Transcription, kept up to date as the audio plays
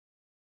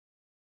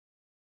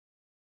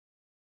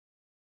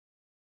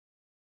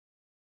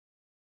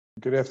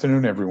Good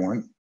afternoon,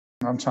 everyone.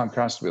 I'm Tom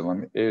Costabile.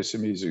 I'm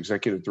ASME's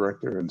Executive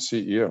Director and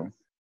CEO,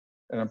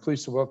 and I'm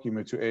pleased to welcome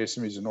you to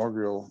ASME's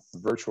inaugural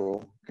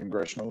virtual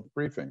congressional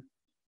briefing.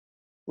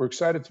 We're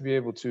excited to be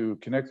able to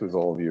connect with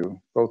all of you,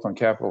 both on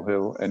Capitol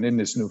Hill and in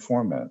this new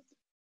format.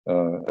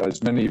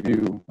 As many of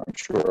you, I'm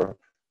sure,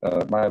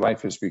 my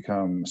life has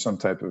become some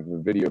type of a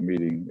video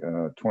meeting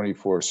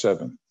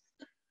 24/7.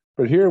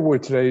 But here we're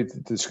today to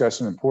discuss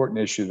an important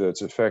issue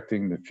that's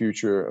affecting the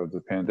future of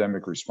the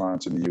pandemic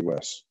response in the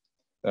U.S.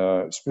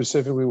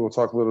 Specifically, we'll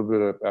talk a little bit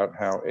about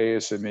how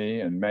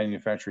ASME and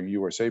Manufacturing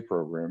USA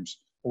programs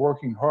are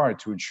working hard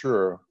to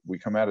ensure we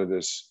come out of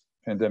this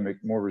pandemic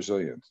more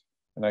resilient.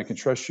 And I can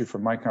trust you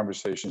from my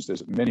conversations,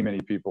 there's many,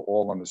 many people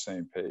all on the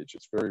same page.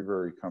 It's very,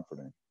 very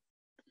comforting.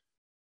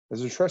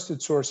 As a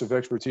trusted source of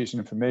expertise and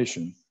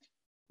information,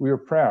 we are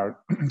proud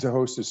to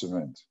host this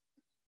event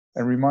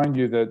and remind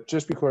you that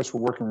just because we're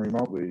working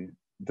remotely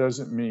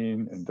doesn't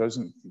mean and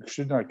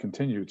should not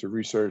continue to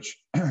research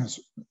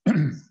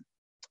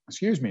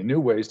new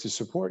ways to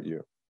support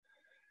you.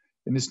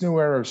 In this new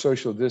era of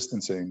social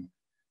distancing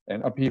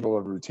and upheaval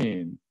of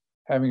routine,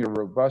 having a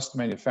robust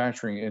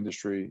manufacturing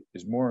industry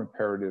is more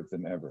imperative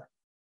than ever.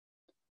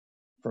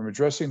 From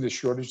addressing the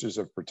shortages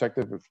of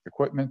protective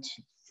equipment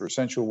for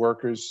essential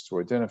workers to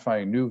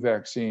identifying new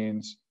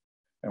vaccines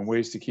and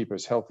ways to keep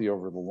us healthy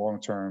over the long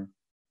term,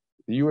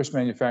 the U.S.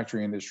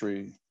 manufacturing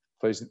industry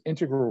plays an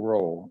integral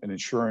role in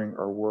ensuring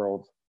our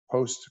world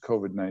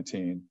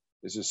post-COVID-19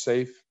 is a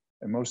safe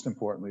and, most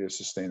importantly, a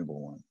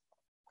sustainable one.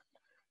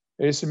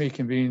 ASME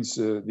convenes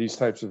these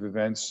types of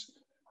events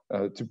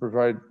to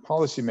provide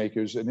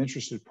policymakers and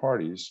interested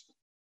parties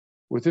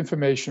with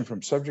information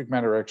from subject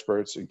matter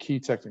experts in key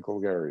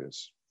technical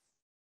areas.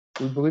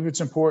 We believe it's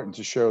important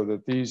to show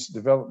that these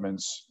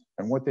developments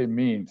and what they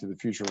mean to the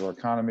future of our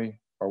economy,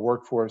 our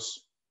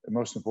workforce, and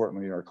most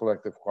importantly, our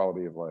collective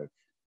quality of life.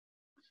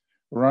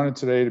 We're honored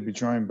today to be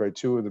joined by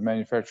two of the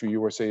Manufacturing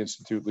USA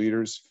Institute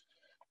leaders,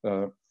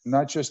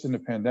 not just in the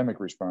pandemic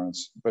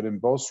response, but in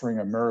bolstering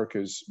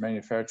America's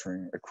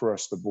manufacturing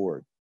across the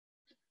board.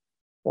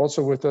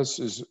 Also with us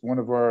is one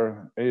of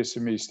our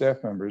ASME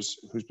staff members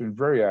who's been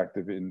very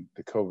active in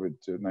the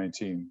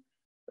COVID-19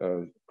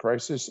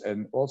 crisis,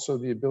 and also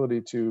the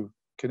ability to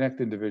connect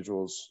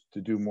individuals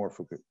to do more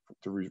to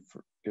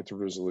get to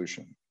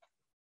resolution.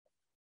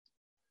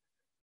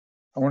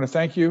 I want to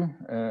thank you.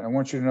 I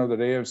want you to know that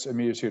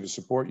ASME is here to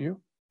support you.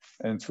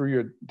 And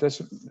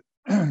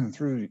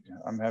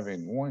I'm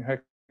having one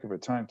heck of a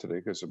time today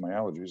because of my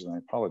allergies, and I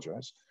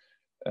apologize.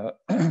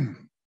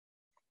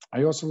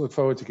 I also look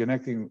forward to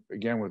connecting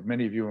again with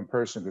many of you in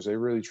person because I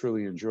really,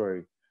 truly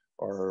enjoy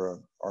our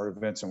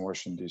events in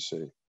Washington,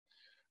 D.C.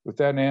 With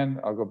that, Ann,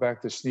 I'll go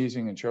back to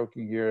sneezing and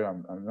choking here.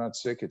 I'm not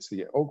sick. It's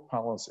the oak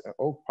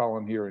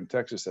pollen here in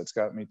Texas that's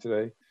got me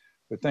today.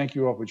 But thank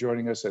you all for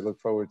joining us. I look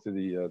forward to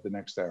the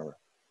next hour.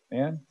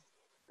 Ann?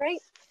 Great.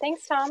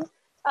 Thanks, Tom.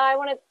 I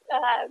want to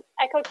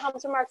echo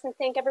Tom's remarks and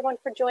thank everyone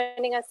for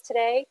joining us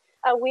today.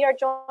 We are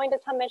joined, as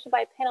Tom mentioned,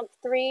 by a panel of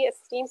three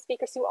esteemed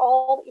speakers who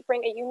all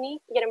bring a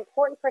unique yet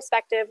important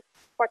perspective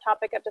for our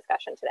topic of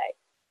discussion today.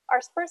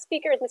 Our first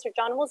speaker is Mr.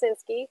 John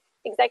Wilczynski,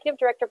 Executive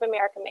Director of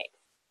America Makes.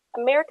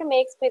 America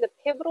Makes plays a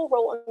pivotal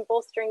role in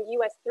bolstering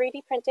U.S.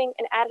 3D printing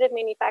and additive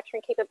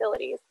manufacturing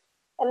capabilities,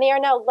 and they are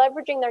now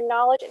leveraging their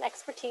knowledge and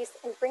expertise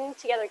in bringing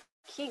together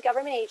key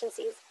government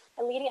agencies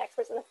and leading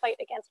experts in the fight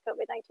against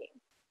COVID-19.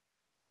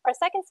 Our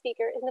second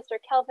speaker is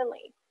Mr. Kelvin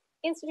Lee,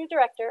 Institute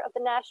Director of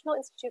the National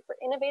Institute for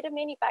Innovative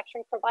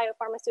Manufacturing for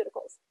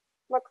Biopharmaceuticals,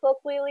 more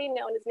colloquially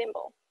known as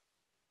NIMBLE.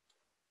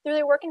 Through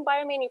their work in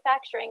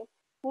biomanufacturing,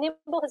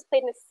 NIMBLE has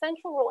played an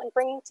essential role in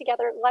bringing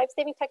together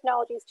life-saving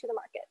technologies to the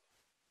market.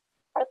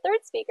 Our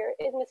third speaker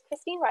is Ms.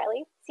 Christine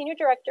Riley, Senior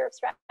Director of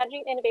Strategy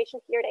and Innovation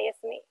here at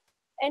ASME.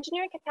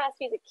 Engineering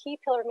capacity is a key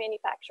pillar of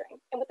manufacturing,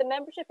 and with a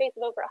membership base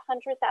of over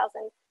 100,000,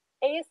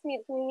 ASME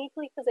is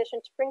uniquely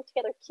positioned to bring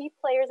together key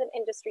players and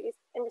industries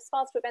in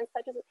response to events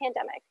such as the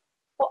pandemic,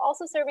 while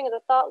also serving as a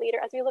thought leader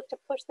as we look to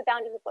push the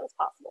boundaries of what is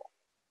possible.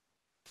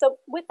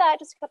 So with that,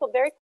 just a couple of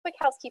very quick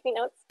housekeeping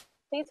notes.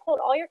 Please hold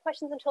all your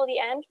questions until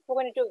the end. We're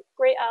going to do a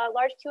great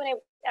large Q&A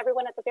with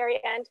everyone at the very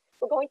end.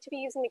 We're going to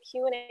be using the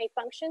Q&A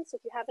function, so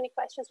if you have any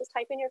questions, just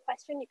type in your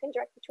question. You can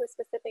direct it to a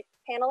specific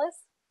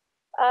panelist.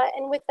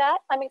 And with that,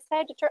 I'm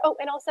excited to turn, oh,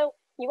 and also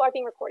you are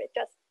being recorded.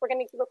 We're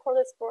going to record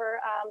this for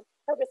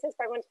purposes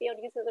for everyone to be able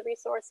to use it as a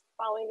resource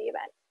following the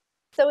event.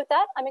 So with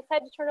that, I'm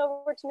excited to turn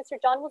over to Mr.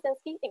 John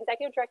Wilczynski,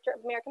 Executive Director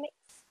of America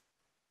Makes.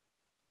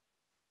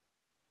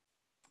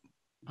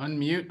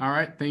 Unmute. All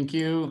right. Thank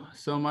you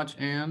so much,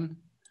 Ann.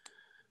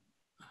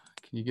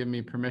 Can you give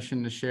me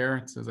permission to share?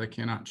 It says I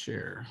cannot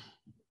share.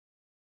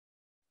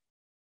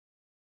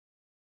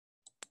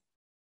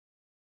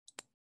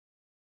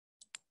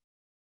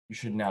 You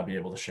should now be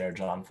able to share,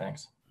 John.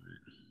 Thanks.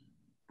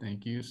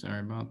 Thank you. Sorry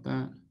about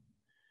that.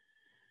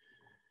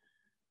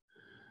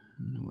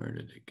 Where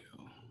did it go?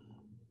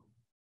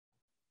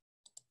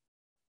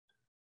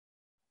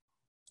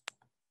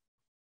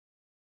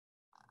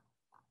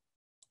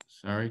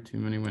 Sorry, too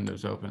many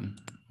windows open.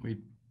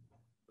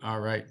 All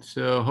right,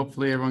 so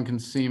hopefully everyone can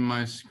see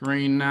my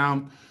screen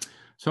now.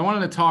 So I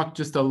wanted to talk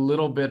just a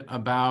little bit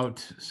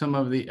about some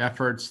of the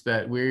efforts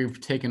that we've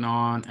taken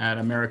on at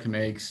America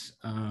Makes,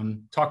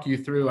 talk you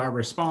through our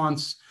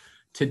response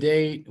to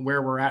date,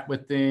 where we're at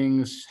with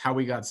things, how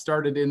we got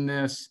started in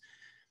this,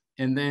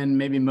 and then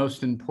maybe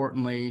most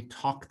importantly,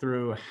 talk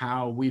through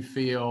how we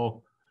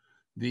feel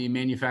the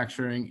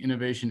Manufacturing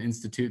Innovation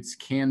Institutes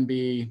can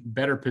be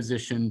better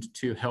positioned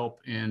to help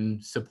in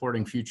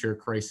supporting future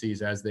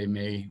crises as they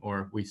may,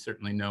 or we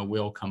certainly know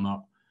will come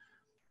up.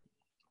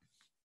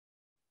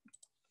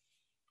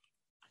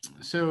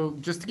 So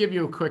just to give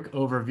you a quick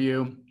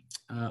overview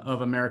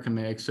of America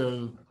Makes.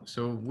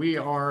 So we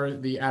are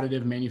the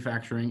Additive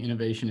Manufacturing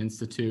Innovation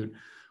Institute.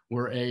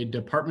 We're a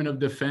Department of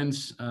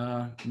Defense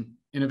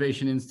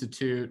Innovation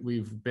Institute.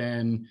 We've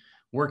been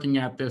working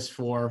at this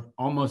for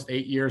almost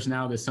 8 years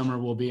now. This summer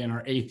will be in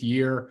our 8th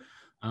year.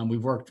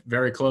 We've worked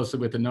very closely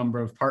with a number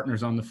of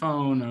partners on the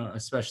phone,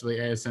 especially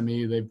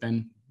ASME. They've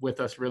been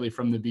with us really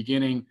from the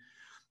beginning.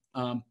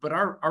 But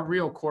our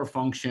real core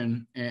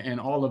function, and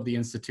all of the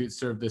institutes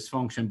serve this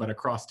function, but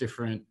across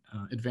different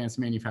advanced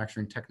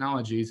manufacturing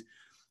technologies,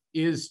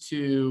 is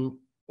to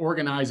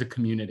organize a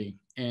community.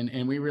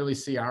 And we really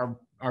see our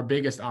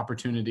biggest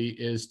opportunity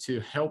is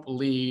to help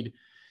lead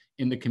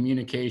in the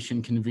communication,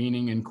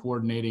 convening, and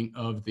coordinating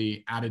of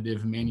the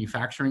additive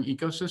manufacturing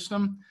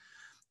ecosystem.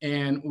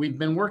 And we've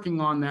been working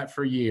on that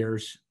for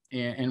years,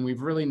 and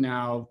we've really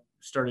now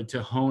started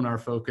to hone our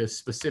focus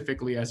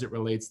specifically as it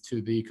relates to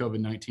the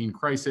COVID-19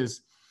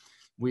 crisis.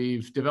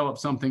 We've developed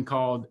something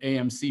called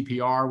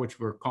AMCPR, which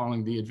we're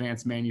calling the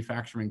Advanced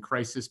Manufacturing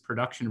Crisis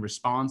Production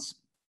Response.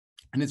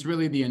 And it's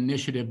really the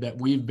initiative that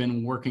we've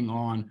been working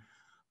on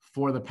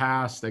for the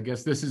past, I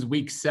guess this is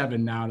week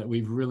 7 now that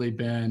we've really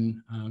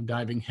been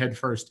diving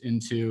headfirst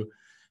into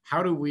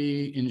how do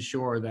we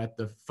ensure that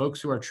the folks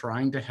who are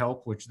trying to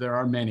help, which there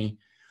are many,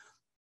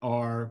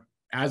 are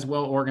as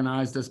well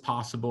organized as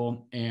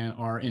possible and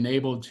are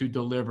enabled to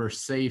deliver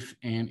safe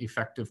and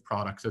effective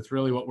products. That's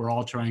really what we're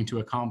all trying to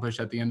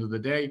accomplish at the end of the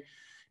day.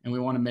 And we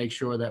want to make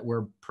sure that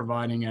we're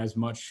providing as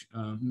much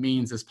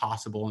means as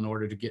possible in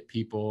order to get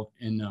people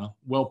in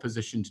well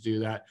positioned to do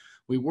that.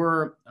 We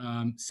were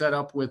set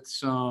up with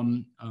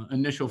some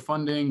initial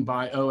funding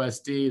by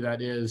OSD,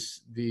 that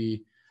is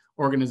the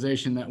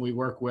organization that we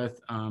work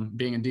with,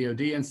 being a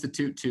DoD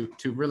institute,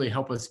 to really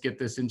help us get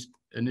this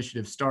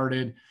initiative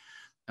started.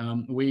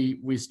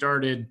 We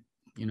started,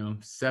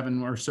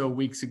 7 or so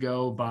weeks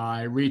ago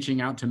by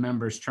reaching out to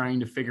members, trying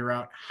to figure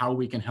out how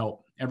we can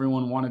help.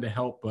 Everyone wanted to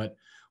help, but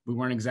we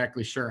weren't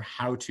exactly sure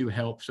how to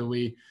help. So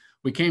we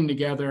came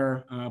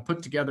together,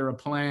 put together a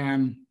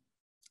plan,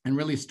 and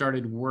really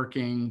started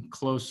working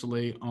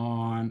closely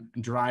on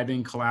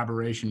driving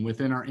collaboration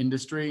within our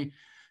industry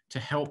to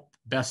help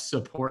best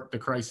support the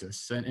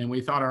crisis. And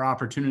we thought our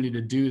opportunity to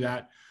do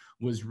that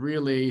was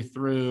really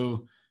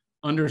through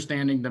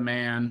understanding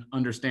demand,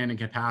 understanding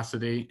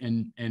capacity,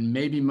 and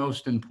maybe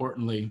most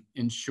importantly,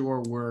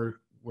 ensure we're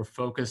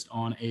focused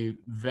on a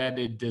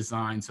vetted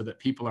design so that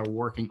people are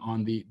working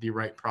on the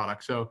right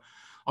product. So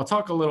I'll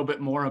talk a little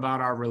bit more about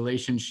our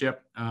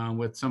relationship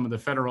with some of the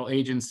federal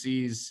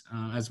agencies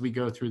as we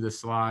go through the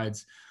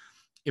slides.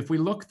 If we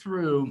look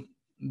through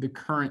the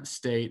current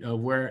state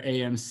of where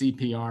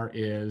AMCPR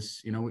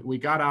is, we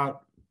got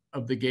out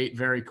of the gate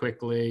very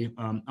quickly.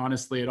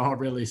 Honestly, it all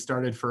really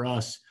started for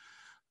us,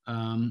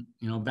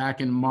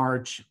 back in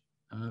March,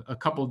 a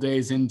couple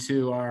days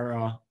into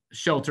our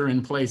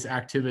shelter-in-place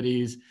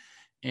activities.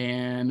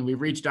 And we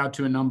reached out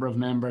to a number of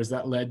members.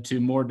 That led to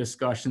more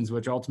discussions,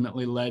 which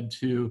ultimately led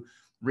to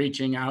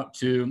reaching out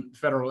to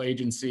federal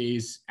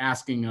agencies,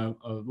 asking a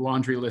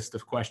laundry list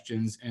of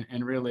questions,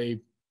 and really,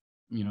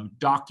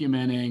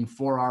 documenting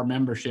for our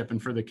membership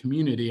and for the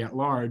community at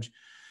large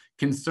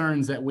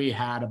concerns that we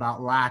had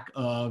about lack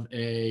of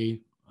a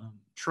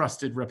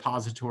trusted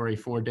repository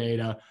for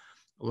data,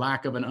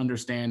 lack of an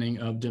understanding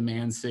of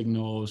demand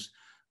signals,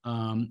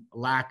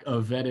 lack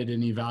of vetted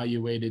and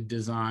evaluated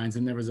designs.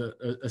 And there was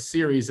a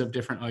series of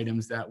different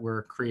items that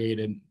were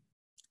created.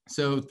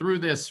 So through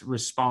this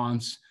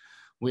response,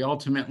 we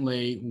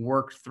ultimately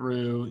worked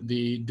through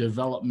the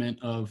development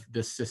of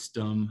the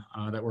system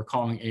that we're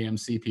calling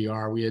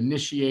AMCPR. We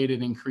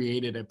initiated and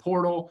created a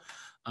portal.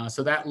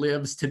 So that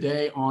lives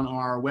today on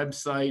our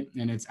website,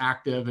 and it's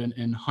active,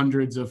 and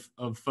hundreds of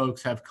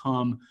folks have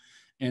come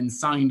and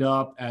signed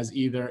up as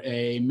either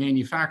a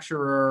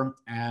manufacturer,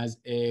 as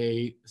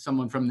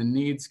someone from the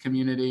needs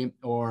community,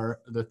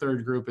 or the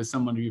third group is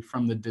somebody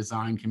from the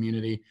design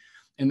community.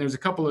 And there's a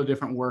couple of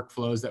different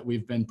workflows that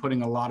we've been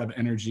putting a lot of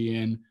energy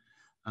in.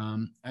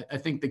 I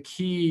think the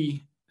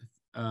key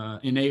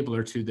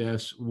enabler to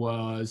this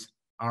was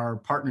our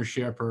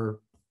partnership,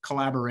 or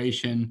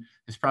collaboration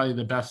is probably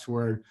the best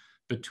word,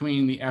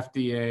 between the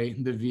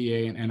FDA, the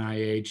VA, and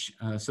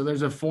NIH. So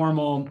there's a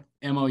formal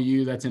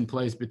MOU that's in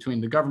place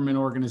between the government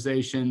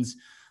organizations.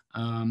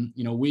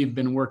 We've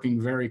been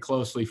working very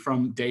closely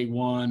from day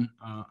one.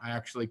 I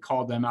actually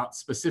called them out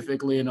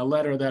specifically in a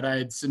letter that I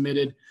had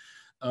submitted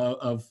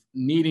of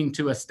needing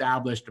to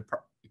establish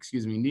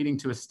needing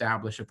to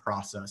establish a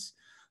process.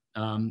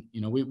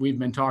 We've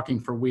been talking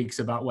for weeks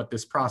about what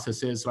this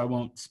process is, so I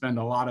won't spend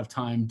a lot of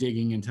time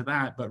digging into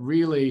that, but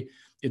really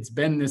it's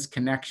been this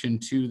connection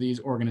to these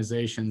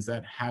organizations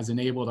that has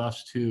enabled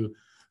us to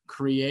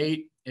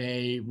create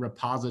a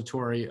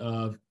repository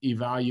of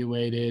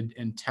evaluated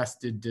and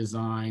tested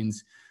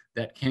designs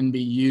that can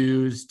be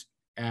used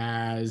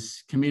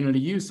as community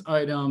use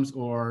items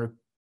or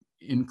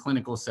in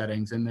clinical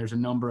settings. And there's a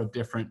number of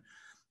different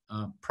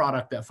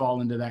product that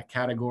fall into that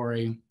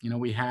category.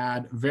 We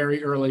had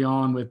very early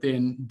on,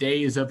 within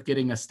days of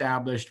getting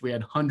established, we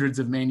had hundreds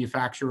of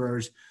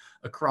manufacturers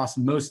across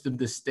most of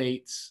the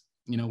states.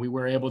 We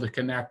were able to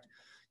connect,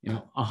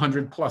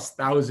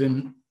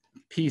 100,000+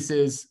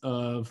 pieces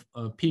of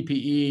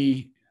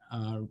PPE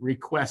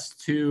requests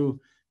to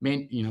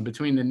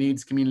between the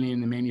needs community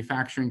and the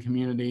manufacturing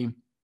community.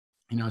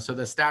 So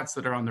the stats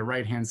that are on the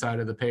right-hand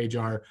side of the page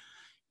are,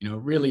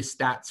 really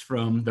stats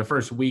from the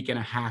first week and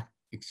a half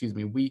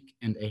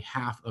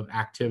of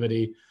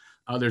activity.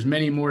 There's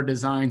many more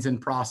designs in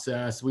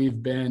process.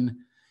 We've been,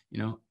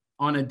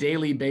 on a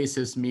daily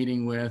basis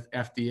meeting with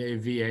FDA,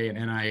 VA, and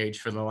NIH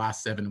for the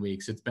last 7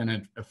 weeks. It's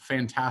been a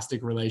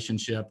fantastic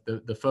relationship.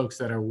 The folks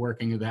that are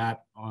working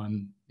that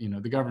on,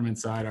 the government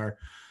side are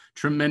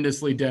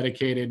tremendously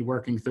dedicated,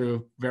 working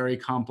through very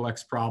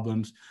complex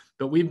problems.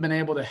 But we've been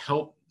able to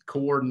help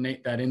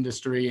coordinate that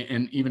industry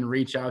and even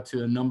reach out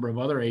to a number of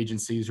other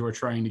agencies who are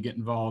trying to get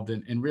involved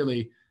and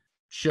really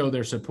show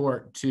their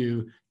support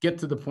to get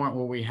to the point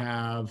where we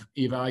have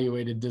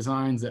evaluated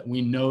designs that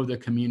we know the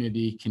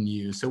community can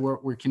use. So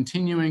we're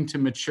continuing to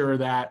mature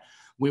that.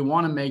 We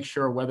want to make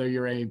sure, whether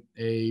you're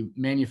a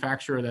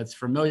manufacturer that's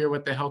familiar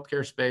with the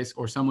healthcare space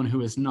or someone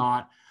who is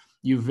not,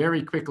 you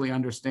very quickly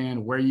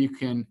understand where you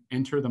can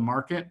enter the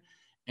market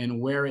and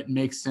where it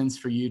makes sense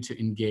for you to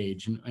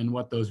engage and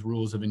what those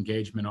rules of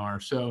engagement are.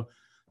 So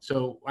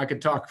I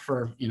could talk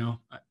for,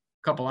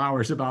 couple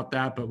hours about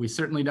that, but we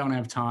certainly don't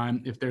have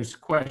time. If there's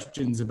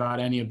questions about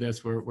any of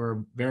this,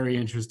 we're very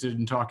interested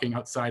in talking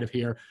outside of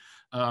here.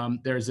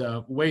 There's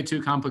a way too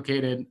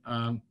complicated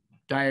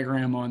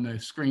diagram on the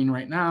screen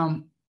right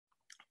now,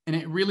 and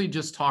it really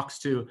just talks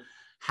to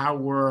how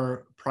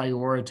we're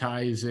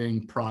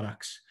prioritizing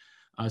products.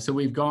 So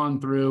we've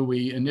gone through,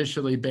 we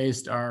initially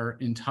based our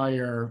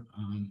entire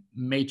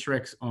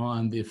matrix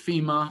on the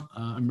FEMA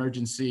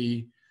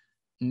emergency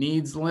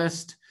needs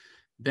list,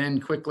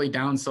 then quickly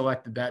down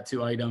selected that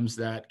to items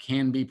that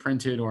can be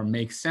printed or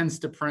make sense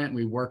to print.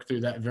 We worked through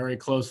that very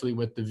closely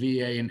with the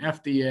VA and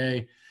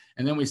FDA.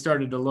 And then we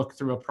started to look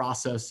through a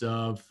process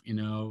of,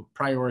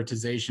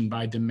 prioritization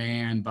by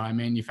demand, by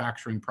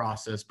manufacturing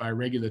process, by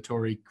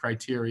regulatory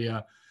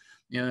criteria.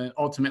 It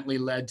ultimately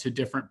led to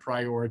different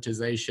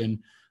prioritization.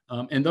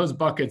 And those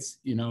buckets,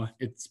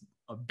 it's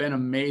been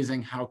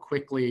amazing how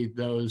quickly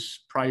those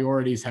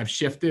priorities have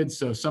shifted.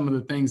 So some of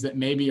the things that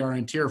maybe are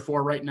in tier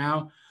 4 right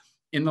now,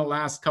 in the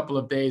last couple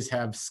of days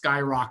have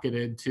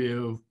skyrocketed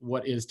to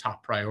what is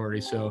top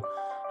priority. So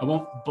I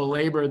won't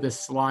belabor this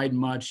slide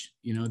much.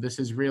 This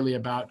is really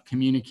about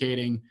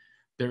communicating.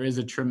 There is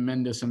a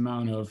tremendous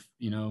amount of,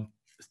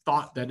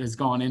 thought that has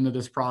gone into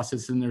this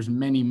process, and there's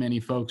many, many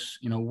folks,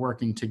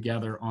 working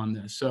together on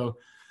this. So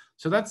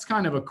that's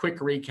kind of a quick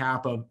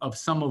recap of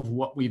some of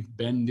what we've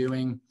been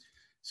doing.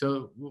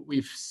 So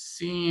we've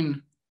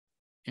seen,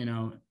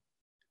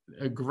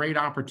 a great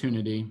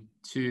opportunity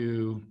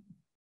to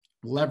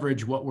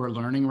leverage what we're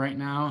learning right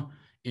now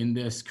in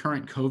this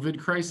current COVID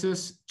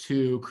crisis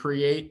to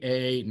create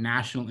a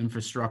national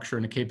infrastructure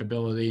and a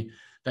capability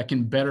that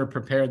can better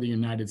prepare the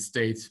United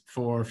States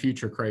for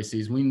future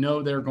crises. We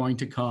know they're going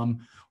to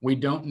come. We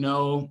don't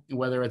know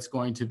whether it's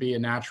going to be a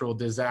natural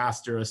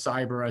disaster, a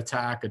cyber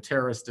attack, a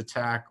terrorist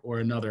attack,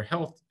 or another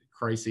health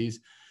crisis,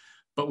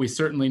 but we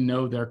certainly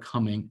know they're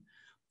coming.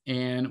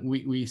 And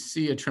we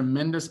see a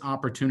tremendous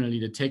opportunity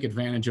to take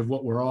advantage of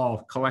what we're all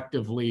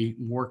collectively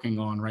working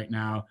on right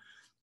now.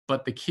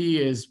 But the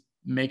key is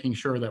making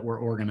sure that we're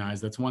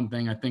organized. That's one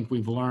thing I think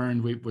we've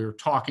learned. We're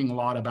talking a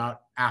lot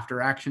about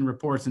after action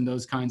reports and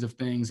those kinds of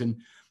things. And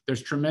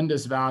there's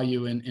tremendous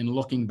value in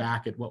looking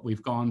back at what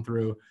we've gone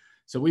through.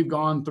 So we've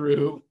gone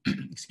through,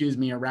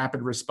 a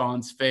rapid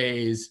response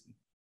phase.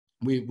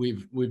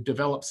 We've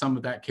developed some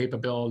of that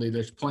capability.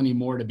 There's plenty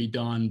more to be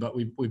done, but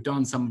we've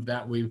done some of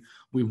that. We've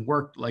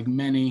worked like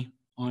many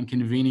on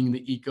convening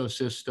the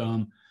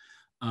ecosystem,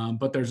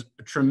 but there's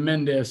a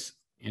tremendous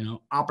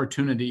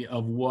opportunity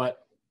of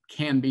what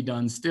can be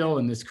done still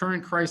in this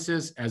current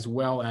crisis, as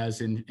well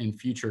as in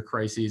future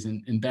crises,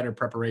 and better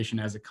preparation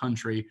as a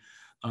country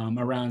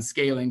around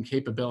scaling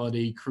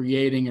capability,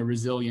 creating a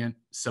resilient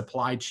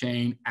supply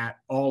chain at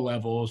all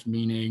levels,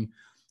 meaning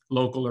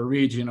local or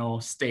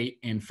regional, state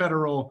and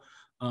federal,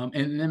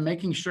 and then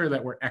making sure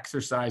that we're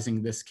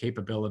exercising this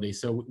capability.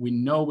 So we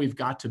know we've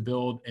got to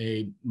build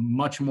a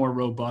much more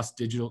robust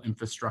digital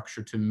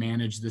infrastructure to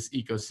manage this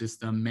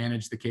ecosystem,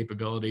 manage the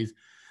capabilities.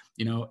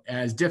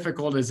 As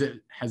difficult as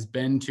it has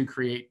been to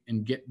create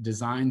and get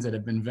designs that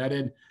have been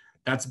vetted,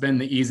 that's been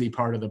the easy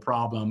part of the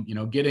problem.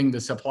 Getting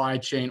the supply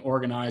chain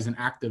organized and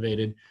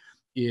activated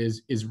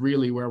is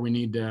really where we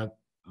need to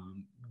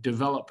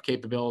develop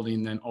capability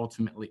and then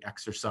ultimately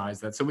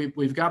exercise that. So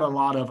we've got a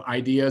lot of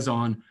ideas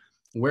on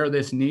where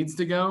this needs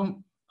to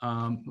go,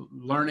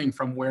 learning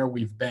from where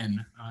we've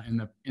been in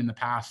the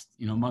past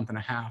month and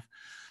a half.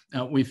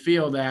 We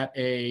feel that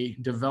a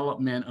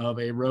development of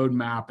a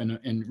roadmap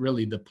and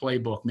really the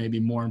playbook, maybe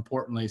more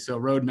importantly, so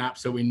roadmap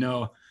so we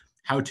know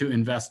how to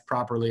invest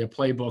properly, a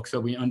playbook so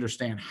we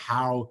understand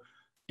how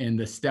and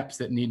the steps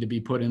that need to be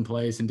put in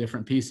place in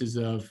different pieces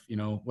of,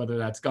 whether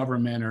that's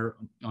government or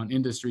on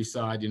industry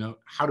side,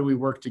 how do we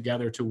work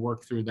together to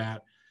work through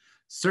that?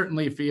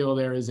 Certainly feel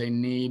there is a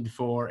need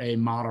for a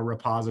model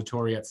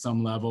repository at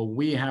some level.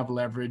 We have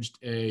leveraged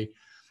a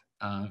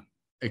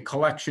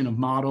collection of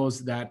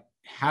models that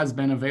has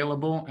been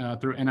available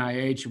through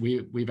NIH.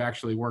 We've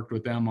actually worked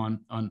with them on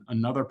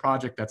another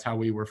project. That's how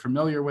we were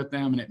familiar with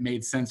them, and it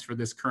made sense for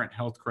this current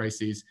health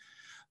crisis.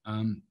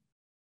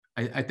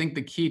 I think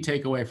the key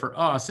takeaway for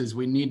us is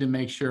we need to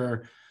make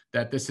sure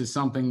that this is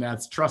something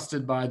that's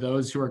trusted by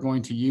those who are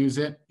going to use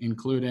it,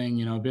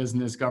 including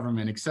business,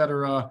 government, et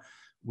cetera.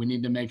 We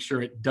need to make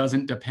sure it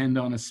doesn't depend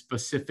on a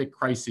specific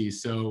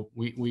crisis. So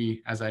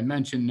we, as I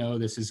mentioned, know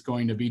this is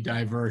going to be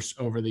diverse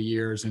over the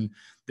years, and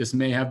this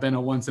may have been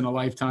a once in a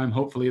lifetime.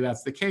 Hopefully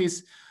that's the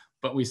case,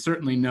 but we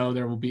certainly know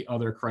there will be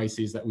other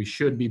crises that we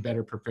should be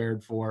better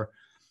prepared for.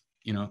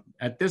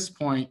 At this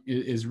point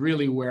is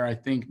really where I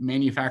think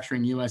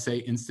Manufacturing USA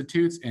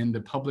Institutes and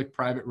the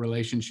public-private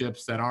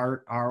relationships that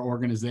our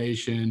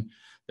organization,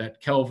 that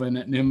Kelvin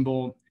at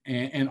Nimble,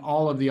 and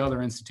all of the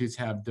other institutes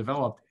have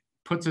developed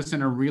puts us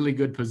in a really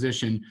good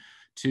position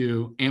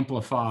to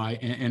amplify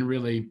and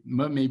really,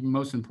 maybe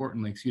most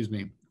importantly,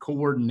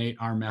 coordinate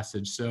our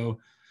message. So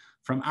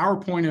from our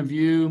point of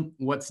view,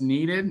 what's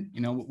needed,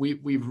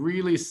 we've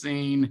really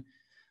seen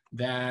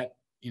that,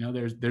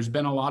 there's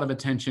been a lot of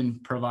attention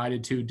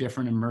provided to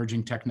different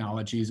emerging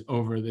technologies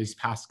over these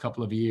past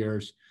couple of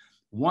years.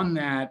 One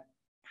that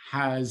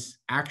has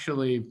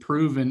actually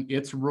proven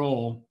its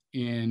role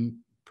in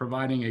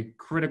providing a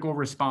critical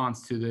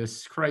response to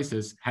this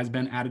crisis has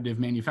been additive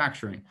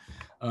manufacturing.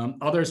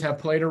 Others have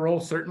played a role,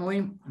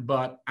 certainly,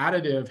 but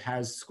additive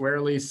has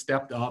squarely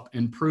stepped up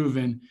and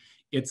proven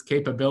its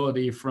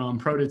capability from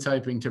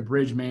prototyping to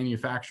bridge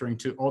manufacturing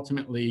to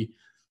ultimately,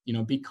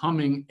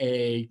 becoming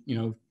a,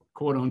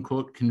 quote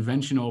unquote,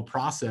 conventional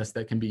process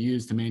that can be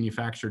used to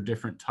manufacture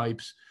different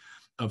types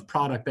of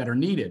product that are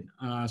needed.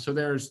 So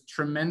there's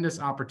tremendous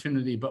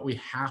opportunity, but we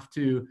have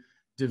to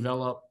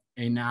develop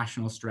a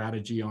national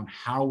strategy on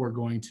how we're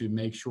going to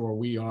make sure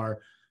we are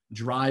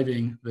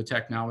driving the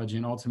technology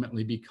and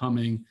ultimately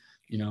becoming,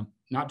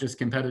 not just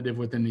competitive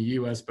within the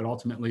US, but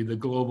ultimately the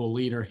global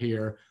leader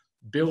here,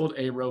 build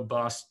a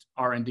robust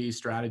R&D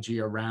strategy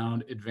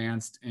around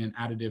advanced and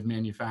additive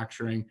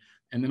manufacturing,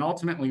 and then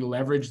ultimately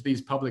leverage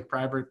these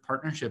public-private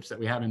partnerships that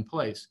we have in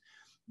place.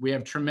 We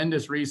have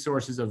tremendous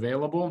resources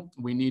available.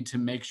 We need to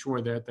make sure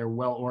that they're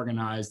well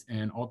organized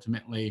and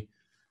ultimately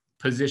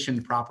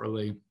positioned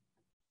properly.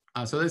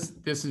 So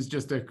this is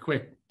just a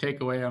quick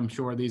takeaway. I'm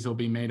sure these will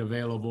be made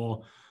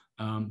available.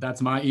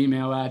 That's my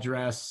email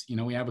address.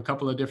 We have a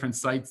couple of different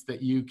sites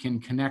that you can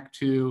connect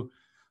to.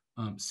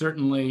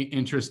 Certainly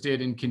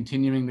interested in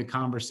continuing the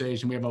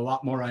conversation. We have a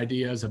lot more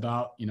ideas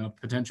about,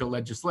 potential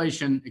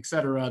legislation, et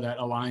cetera, that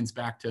aligns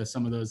back to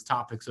some of those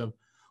topics of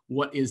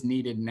what is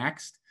needed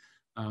next.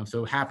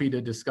 So happy to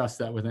discuss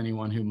that with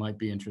anyone who might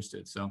be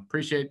interested. So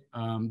appreciate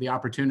the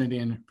opportunity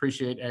and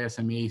appreciate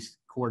ASME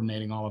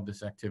coordinating all of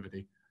this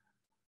activity.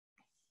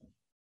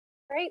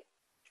 Great.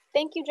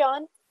 Thank you,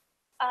 John.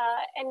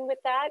 And with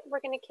that, we're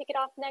going to kick it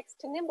off next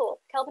to Nimble.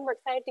 Kelvin, we're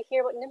excited to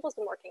hear what Nimble's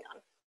been working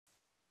on.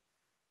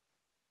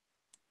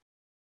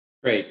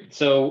 Great.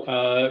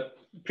 So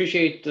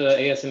appreciate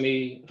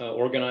ASME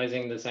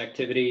organizing this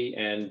activity,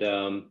 and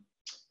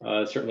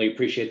certainly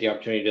appreciate the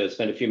opportunity to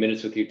spend a few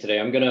minutes with you today.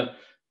 I'm going to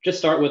just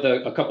start with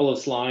a couple of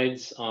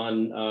slides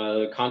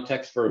on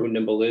context for who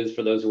Nimble is,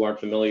 for those who aren't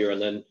familiar,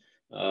 and then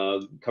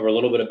cover a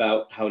little bit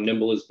about how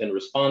Nimble has been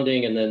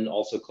responding, and then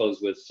also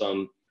close with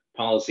some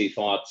policy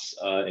thoughts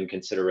and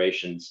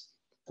considerations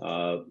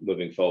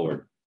moving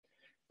forward.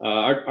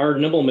 Our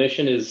Nimble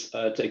mission is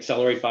to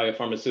accelerate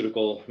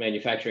biopharmaceutical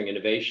manufacturing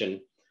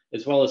innovation,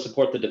 as well as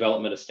support the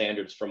development of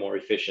standards for more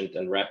efficient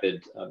and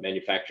rapid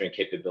manufacturing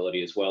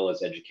capability, as well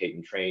as educate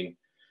and train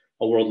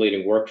a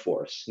world-leading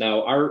workforce.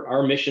 Now,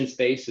 our mission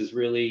space is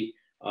really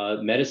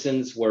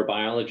medicines where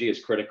biology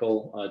is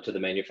critical to the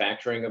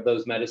manufacturing of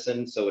those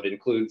medicines. So it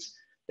includes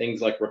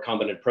things like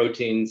recombinant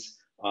proteins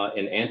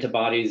and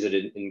antibodies.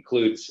 It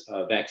includes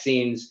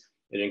vaccines.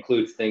 It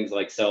includes things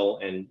like cell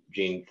and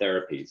gene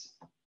therapies.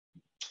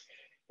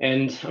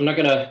 And I'm not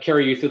going to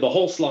carry you through the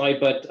whole slide,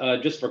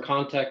 but just for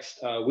context,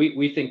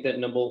 we think that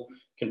Nimble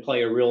can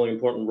play a really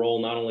important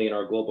role, not only in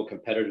our global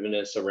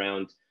competitiveness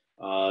around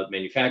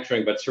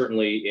manufacturing, but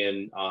certainly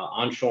in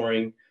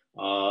onshoring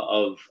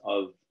of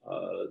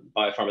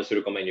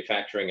biopharmaceutical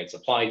manufacturing and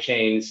supply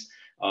chains,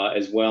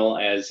 as well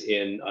as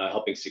in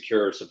helping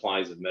secure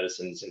supplies of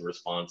medicines in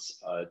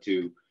response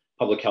to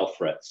public health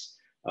threats.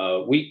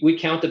 We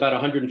count about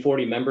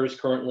 140 members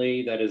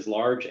currently. That is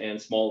large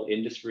and small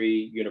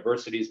industry,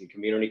 universities and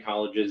community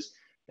colleges.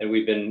 And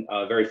we've been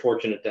very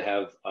fortunate to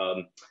have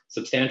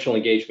substantial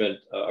engagement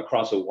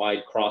across a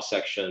wide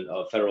cross-section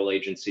of federal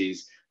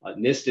agencies.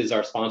 NIST is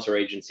our sponsor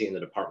agency in the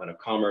Department of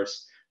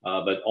Commerce,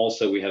 but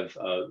also we have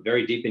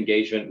very deep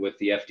engagement with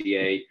the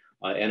FDA,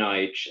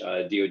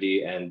 NIH,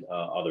 DoD, and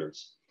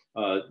others.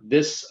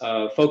 This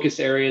focus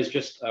areas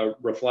just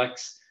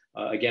reflects,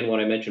 again,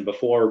 what I mentioned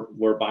before,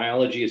 where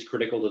biology is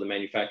critical to the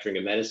manufacturing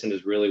of medicine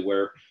is really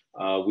where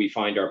we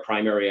find our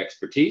primary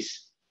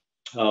expertise.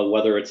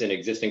 Whether it's in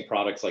existing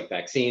products like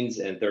vaccines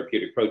and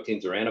therapeutic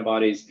proteins or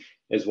antibodies,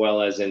 as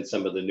well as in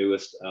some of the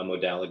newest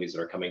modalities that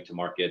are coming to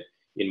market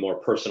in more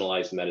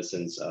personalized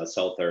medicines,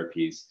 cell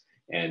therapies,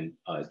 and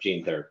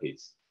gene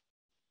therapies.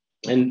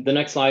 And the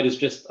next slide is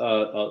just a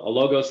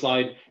logo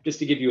slide, just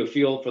to give you a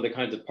feel for the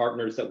kinds of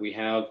partners that we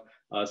have.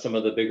 Some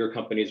of the bigger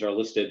companies are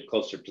listed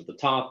closer to the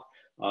top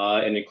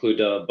and include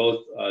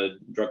both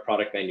drug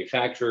product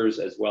manufacturers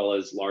as well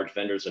as large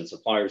vendors and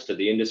suppliers to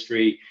the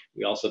industry.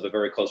 We also have a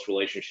very close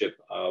relationship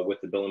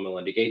with the Bill and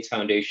Melinda Gates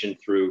Foundation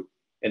through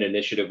an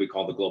initiative we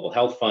call the Global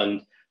Health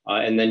Fund.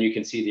 And then you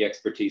can see the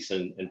expertise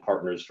and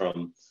partners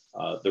from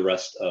the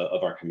rest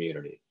of our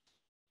community.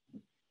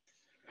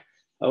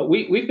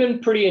 We've been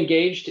pretty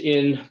engaged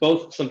in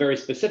both some very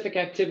specific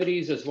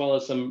activities as well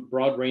as some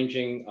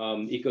broad-ranging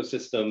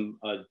ecosystem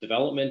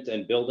development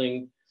and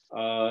building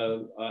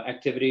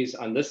activities.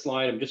 On this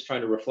slide, I'm just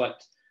trying to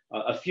reflect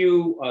a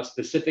few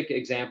specific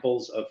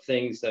examples of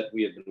things that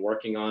we have been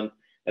working on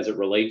as it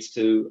relates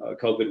to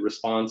COVID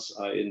response.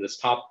 In this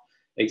top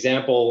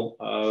example,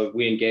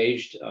 we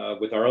engaged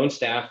with our own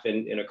staff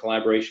in a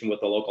collaboration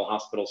with the local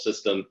hospital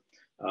system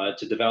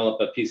to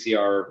develop a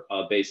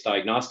PCR-based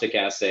diagnostic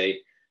assay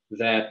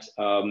that,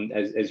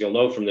 as you'll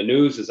know from the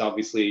news, is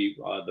obviously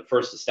the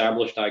first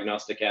established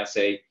diagnostic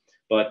assay.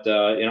 But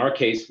in our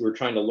case, we're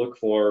trying to look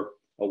for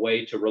a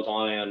way to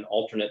rely on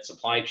alternate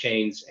supply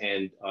chains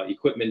and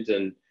equipment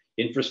and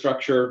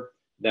infrastructure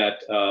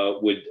that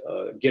would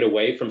get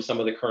away from some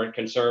of the current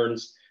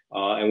concerns.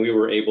 And we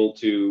were able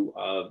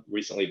to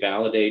recently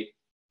validate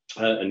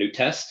a new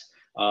test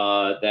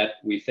that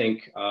we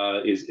think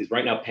is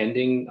right now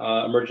pending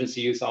emergency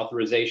use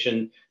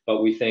authorization.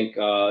 But we think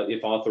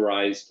if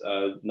authorized,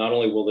 not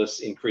only will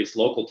this increase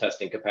local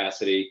testing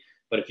capacity,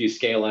 but if you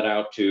scale it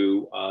out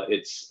to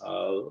its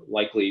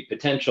likely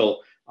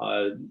potential,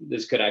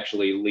 this could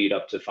actually lead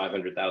up to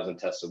 500,000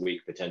 tests a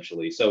week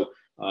potentially. So,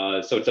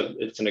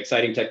 it's an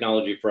exciting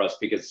technology for us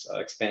because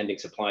expanding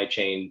supply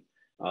chain,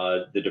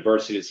 the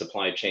diversity of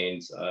supply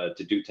chains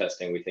to do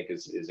testing, we think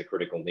is a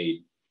critical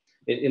need.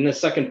 In the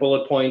second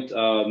bullet point,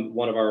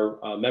 one of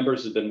our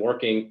members has been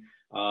working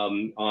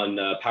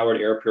on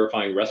powered air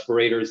purifying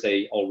respirators.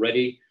 They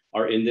already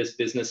are in this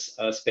business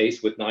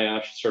space with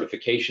NIOSH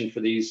certification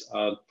for these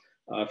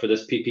for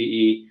this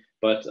PPE.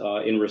 But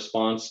in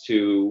response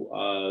to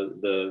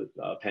the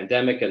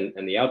pandemic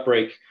and the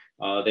outbreak,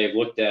 they've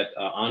looked at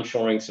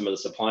onshoring some of the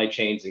supply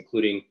chains,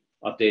 including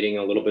updating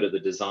a little bit of the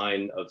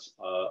design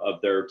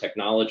of their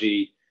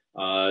technology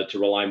to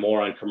rely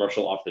more on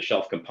commercial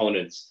off-the-shelf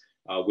components,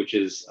 which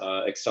is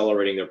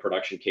accelerating their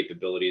production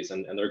capabilities.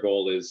 And their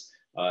goal is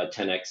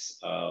 10x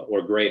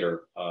or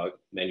greater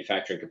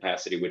manufacturing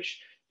capacity,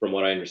 which from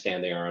what I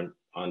understand, they are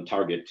on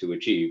target to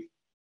achieve.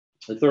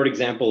 The third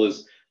example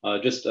is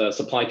just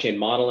supply chain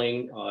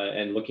modeling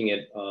and looking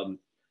at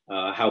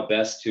how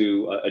best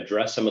to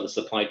address some of the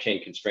supply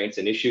chain constraints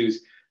and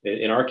issues.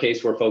 In our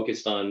case, we're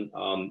focused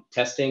on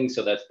testing.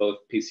 So that's both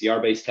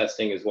PCR-based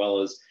testing as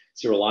well as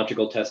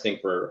serological testing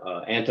for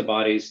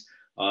antibodies.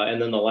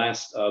 And then the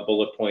last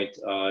bullet point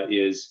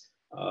is,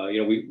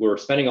 we're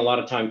spending a lot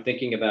of time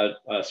thinking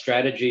about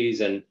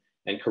strategies and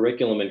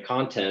curriculum and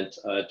content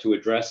to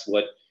address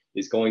what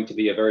is going to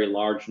be a very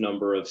large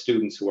number of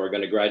students who are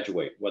going to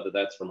graduate, whether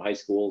that's from high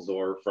schools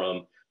or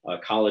from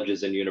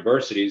colleges and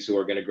universities who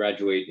are going to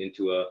graduate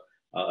into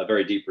a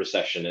very deep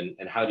recession.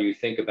 And how do you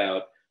think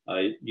about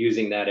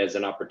using that as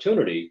an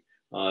opportunity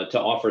to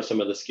offer some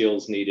of the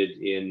skills needed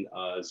in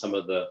some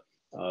of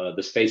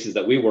the spaces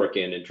that we work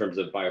in terms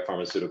of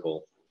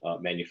biopharmaceutical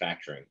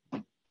manufacturing?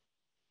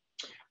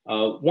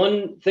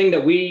 One thing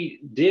that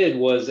we did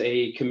was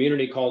a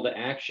community call to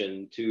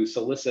action to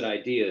solicit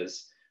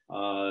ideas.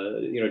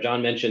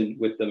 John mentioned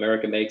with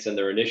America Makes and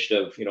their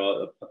initiative,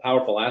 a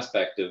powerful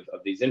aspect of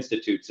these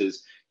institutes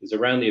is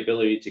around the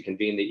ability to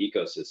convene the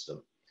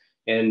ecosystem.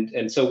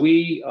 And so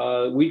we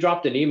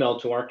dropped an email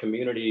to our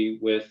community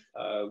with,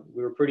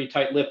 we were pretty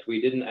tight-lipped.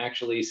 We didn't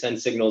actually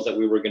send signals that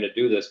we were going to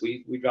do this.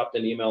 We dropped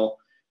an email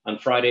on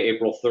Friday,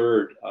 April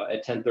 3rd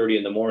at 10:30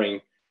 in the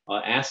morning,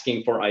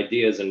 asking for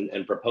ideas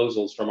and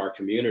proposals from our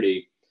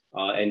community,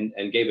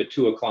 and gave a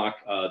 2 o'clock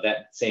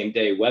that same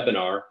day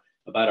webinar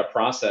about a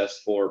process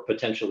for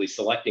potentially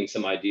selecting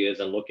some ideas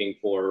and looking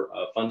for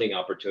funding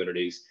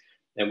opportunities.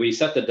 And we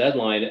set the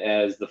deadline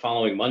as the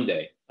following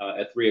Monday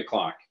at 3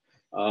 o'clock.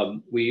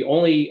 We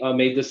only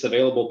made this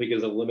available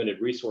because of limited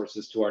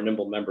resources to our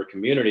nimble member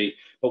community,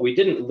 but we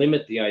didn't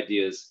limit the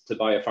ideas to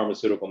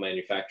biopharmaceutical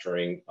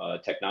manufacturing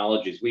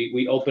technologies.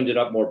 We opened it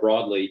up more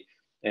broadly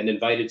and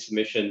invited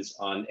submissions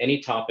on any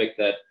topic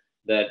that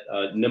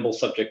nimble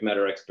subject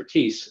matter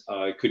expertise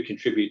could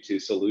contribute to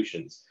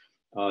solutions.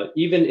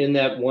 Even in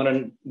that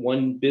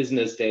one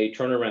business day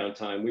turnaround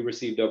time, we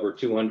received over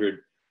 200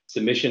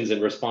 submissions in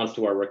response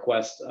to our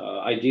request.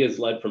 Ideas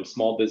led from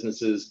small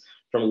businesses,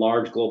 from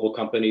large global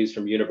companies,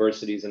 from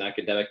universities and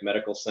academic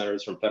medical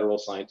centers, from federal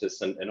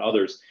scientists and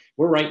others.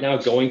 We're right now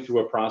going through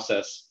a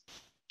process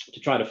to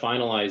try to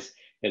finalize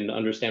and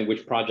understand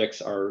which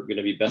projects are going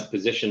to be best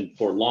positioned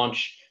for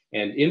launch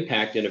and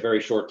impact in a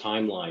very short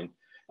timeline.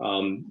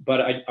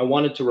 But I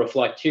wanted to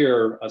reflect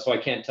here, so I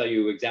can't tell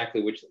you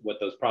exactly what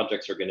those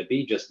projects are going to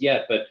be just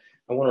yet, but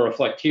I want to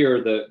reflect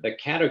here the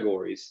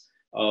categories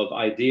of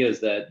ideas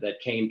that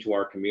came to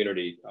our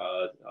community.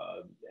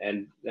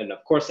 And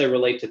of course they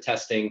relate to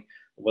testing,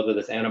 whether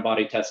that's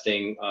antibody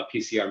testing,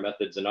 PCR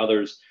methods and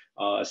others,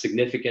 a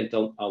significant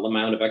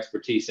amount of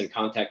expertise in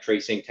contact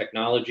tracing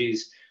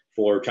technologies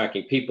for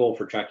tracking people,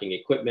 for tracking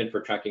equipment,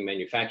 for tracking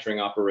manufacturing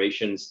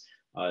operations,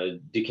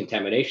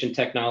 decontamination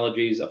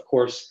technologies, of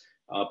course,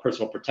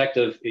 personal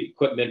protective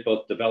equipment,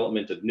 both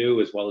development of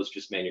new as well as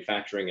just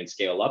manufacturing and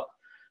scale up.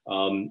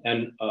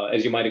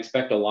 As you might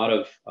expect, a lot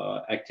of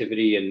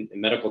activity in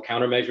medical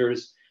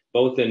countermeasures,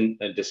 both in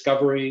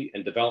discovery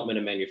and development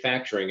and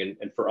manufacturing.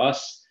 And for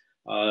us,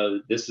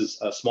 this is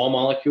small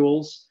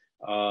molecules,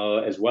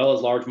 as well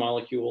as large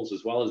molecules,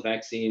 as well as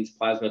vaccines,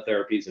 plasma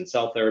therapies, and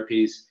cell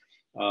therapies,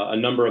 a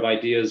number of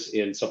ideas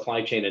in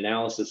supply chain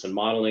analysis and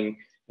modeling,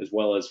 as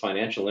well as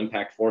financial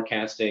impact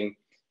forecasting.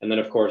 And then,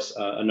 of course,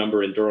 a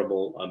number in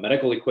durable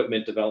medical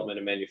equipment development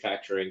and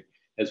manufacturing,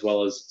 as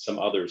well as some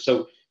others.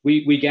 So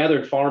we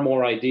gathered far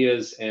more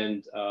ideas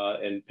and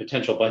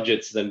potential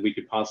budgets than we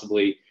could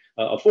possibly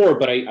afford.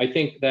 But I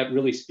think that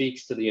really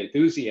speaks to the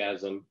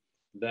enthusiasm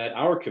that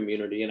our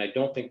community, and I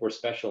don't think we're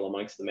special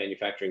amongst the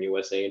Manufacturing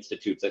USA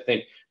institutes. I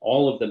think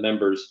all of the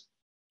members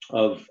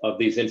of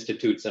these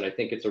institutes, and I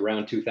think it's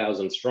around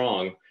 2,000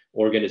 strong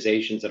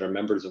organizations that are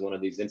members of one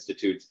of these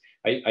institutes,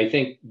 I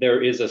think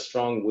there is a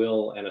strong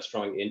will and a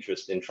strong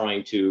interest in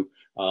trying to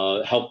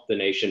help the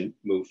nation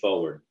move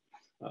forward.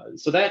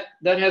 So that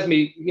has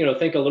me,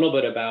 think a little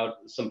bit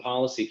about some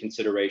policy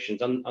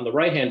considerations. On the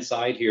right-hand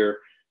side here,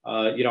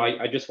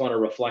 I just want to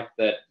reflect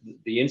that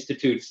the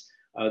institutes,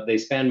 they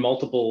span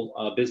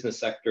multiple business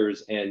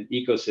sectors and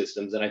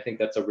ecosystems, and I think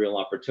that's a real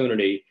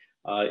opportunity.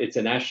 It's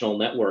a national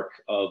network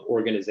of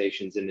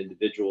organizations and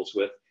individuals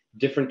with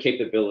different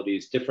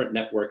capabilities, different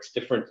networks,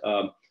 different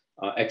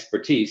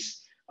expertise.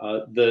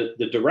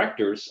 The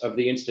directors of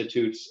the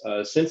institutes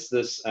since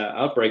this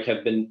outbreak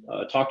have been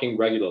talking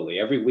regularly.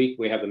 Every week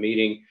we have a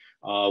meeting,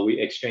 we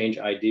exchange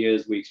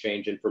ideas, we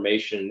exchange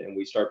information, and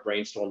we start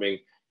brainstorming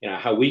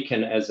how we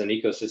can, as an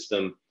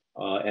ecosystem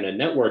and a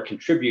network,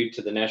 contribute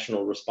to the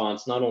national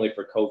response, not only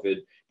for COVID,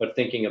 but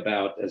thinking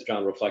about, as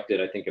John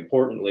reflected, I think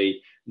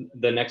importantly,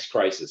 the next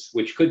crisis,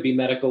 which could be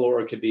medical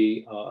or it could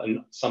be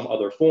in some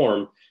other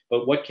form.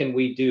 But what can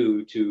we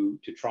do to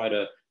try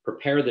to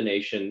prepare the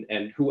nation,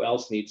 and who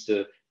else needs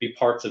to be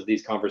parts of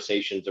these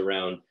conversations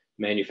around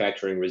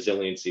manufacturing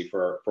resiliency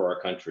for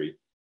our country?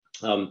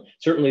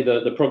 Certainly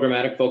the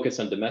programmatic focus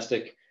on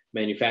domestic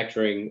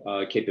manufacturing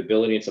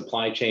capability and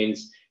supply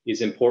chains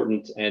is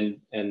important.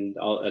 And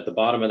I'll, at the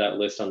bottom of that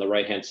list on the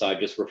right-hand side,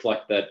 just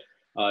reflect that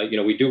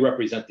we do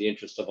represent the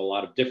interest of a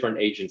lot of different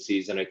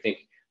agencies, and I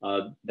think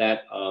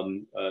that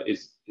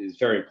is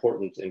very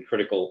important and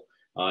critical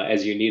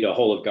as you need a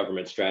whole of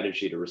government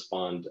strategy to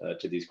respond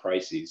to these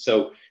crises.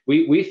 So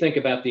we think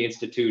about the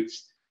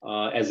institutes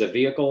as a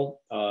vehicle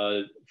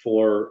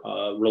for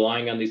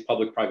relying on these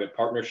public-private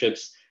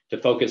partnerships to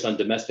focus on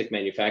domestic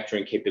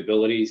manufacturing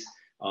capabilities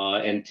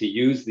and to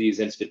use these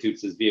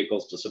institutes as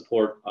vehicles to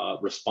support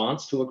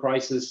response to a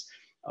crisis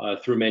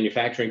through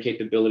manufacturing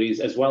capabilities,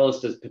 as well as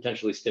to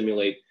potentially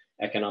stimulate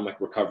economic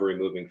recovery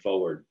moving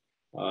forward.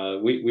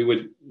 We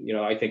would,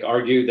 I think,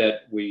 argue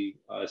that we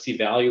see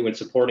value in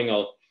supporting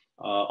a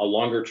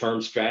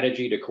longer-term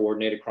strategy to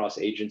coordinate across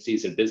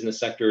agencies and business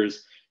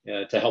sectors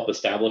to help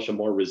establish a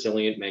more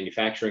resilient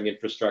manufacturing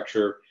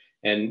infrastructure.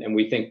 And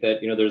we think that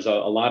there's a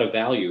lot of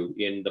value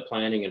in the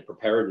planning and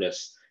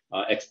preparedness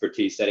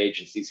expertise that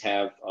agencies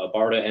have.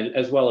 BARDA, and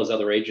as well as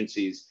other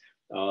agencies,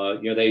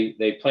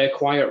 they play a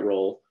quiet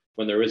role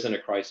when there isn't a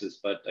crisis,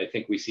 but I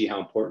think we see how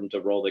important a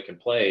role they can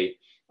play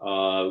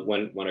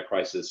when a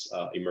crisis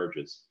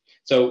emerges.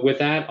 So with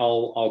that,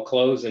 I'll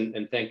close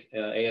and thank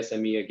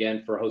ASME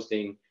again for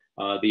hosting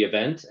the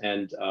event,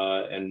 and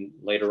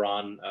later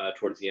on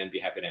towards the end, be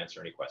happy to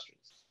answer any questions.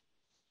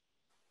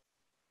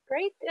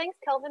 Great, thanks,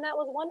 Kelvin. That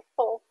was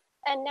wonderful.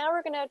 And now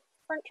we're going to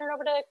turn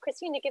over to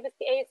Christine to give us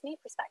the ASME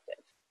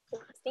perspective.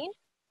 Christine?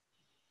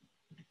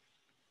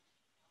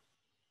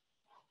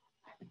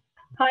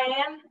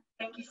 Hi, Anne.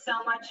 Thank you so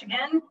much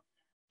again.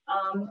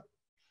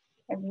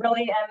 I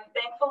really am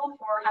thankful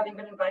for having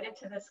been invited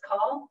to this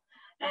call.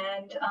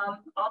 And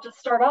I'll just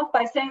start off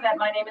by saying that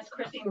my name is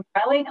Christine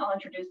Riley. I'll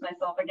introduce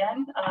myself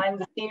again. I'm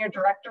the Senior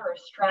Director of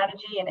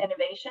Strategy and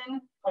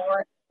Innovation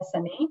for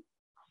ASME.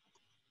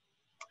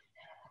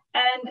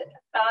 And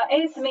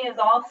ASME has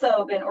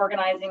also been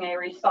organizing a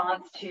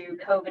response to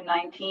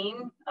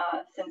COVID-19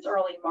 since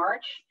early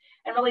March.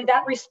 And really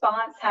that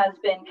response has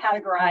been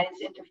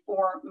categorized into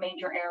 4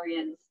 major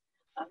areas.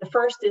 The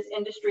first is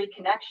industry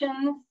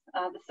connections.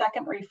 The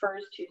second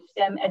refers to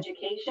STEM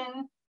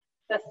education.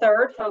 The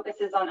third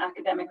focuses on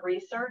academic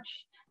research.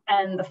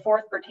 And the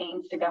fourth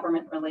pertains to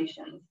government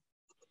relations.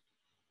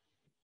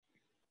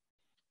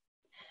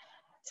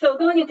 So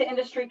going into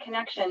industry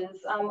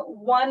connections,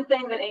 one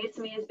thing that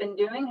ASME has been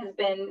doing has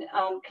been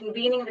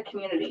convening the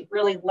community,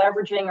 really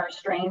leveraging our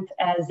strength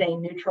as a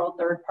neutral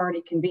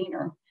third-party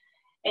convener.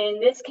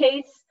 In this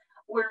case,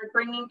 we're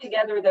bringing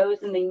together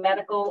those in the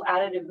medical,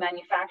 additive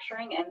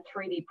manufacturing, and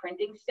 3D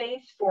printing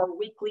space for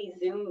weekly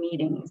Zoom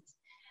meetings.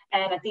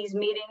 And at these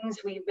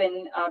meetings, we've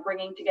been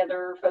bringing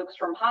together folks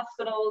from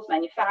hospitals,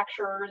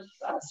 manufacturers,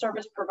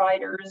 service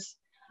providers,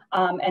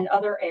 and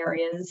other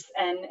areas.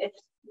 And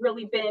it's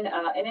really been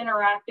an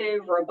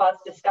interactive,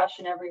 robust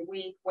discussion every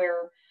week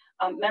where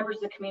members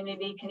of the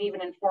community can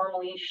even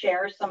informally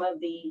share some of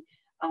the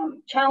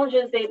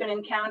challenges they've been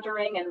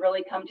encountering and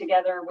really come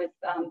together with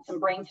some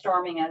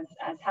brainstorming as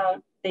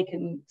how they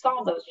can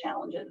solve those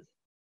challenges.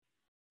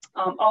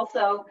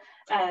 Also,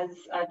 as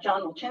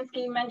John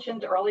Wilczynski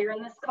mentioned earlier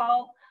in this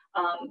call,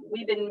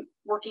 we've been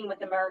working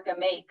with America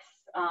Makes.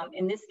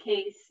 In this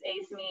case,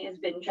 ASME has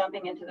been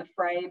jumping into the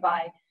fray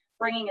by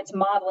bringing its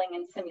modeling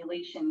and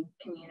simulation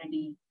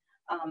community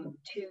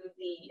to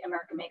the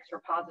America Makes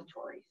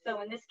repository.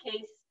 So in this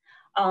case,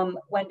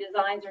 when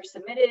designs are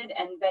submitted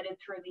and vetted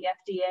through the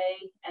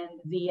FDA and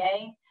the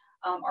VA,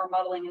 our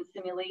modeling and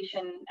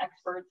simulation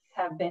experts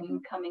have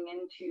been coming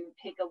in to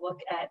take a look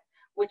at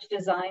which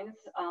designs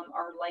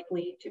are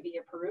likely to be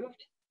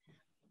approved.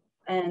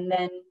 And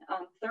then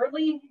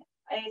thirdly,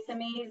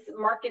 ASME's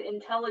market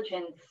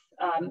intelligence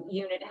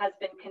unit has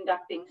been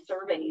conducting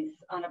surveys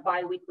on a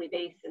bi-weekly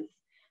basis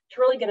to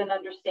really get an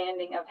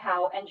understanding of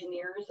how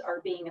engineers are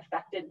being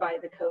affected by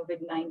the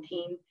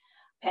COVID-19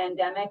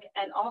 pandemic,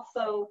 and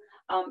also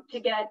to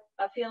get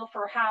a feel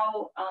for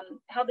how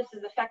this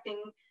is affecting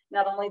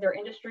not only their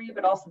industry,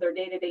 but also their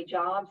day-to-day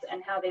jobs,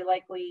 and how they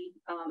likely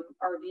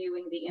are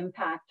viewing the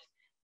impact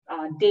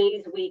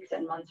days, weeks,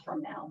 and months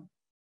from now.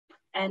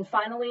 And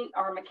finally,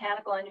 our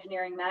Mechanical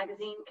Engineering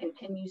magazine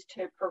continues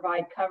to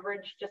provide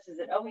coverage, just as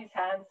it always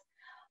has,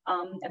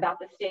 about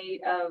the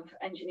state of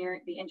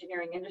the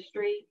engineering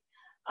industry.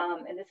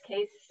 In this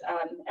case,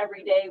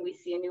 every day we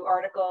see a new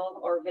article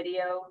or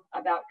video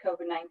about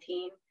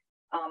COVID-19.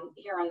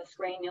 Here on the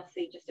screen, you'll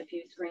see just a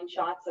few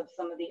screenshots of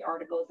some of the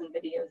articles and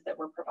videos that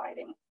we're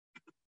providing.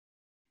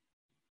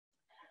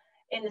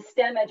 In the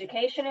STEM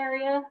education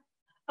area,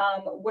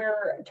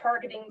 we're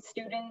targeting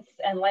students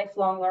and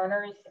lifelong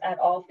learners at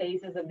all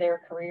phases of their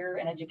career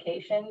and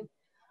education,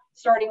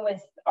 starting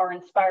with our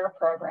Inspire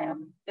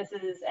program. This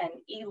is an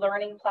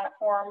e-learning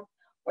platform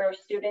where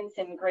students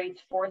in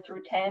grades 4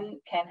 through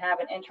 10 can have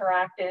an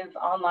interactive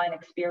online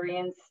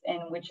experience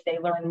in which they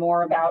learn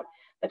more about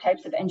the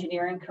types of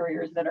engineering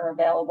careers that are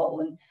available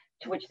and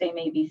to which they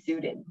may be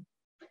suited.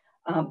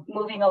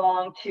 Moving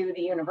along to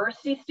the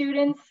university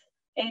students,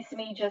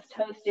 ASME just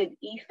hosted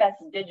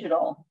eFest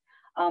Digital.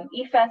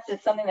 eFest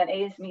is something that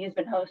ASME has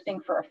been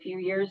hosting for a few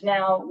years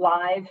now,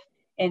 live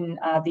in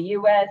the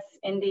US,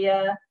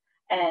 India,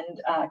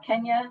 and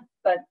Kenya,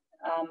 but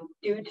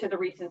due to the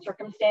recent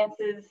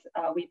circumstances,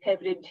 we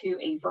pivoted to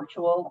a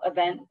virtual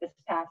event this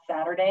past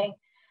Saturday,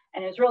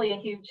 and it was really a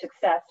huge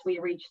success. We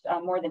reached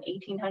more than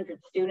 1,800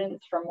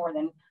 students from more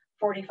than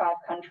 45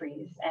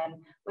 countries,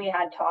 and we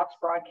had talks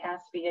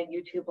broadcast via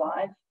YouTube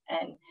Live,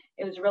 and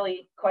it was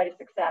really quite a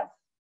success.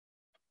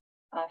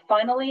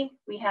 Finally,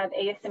 we have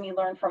ASME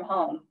Learn from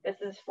Home.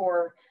 This is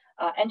for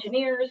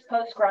engineers,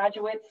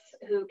 postgraduates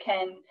who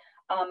can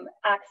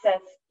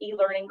access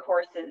e-learning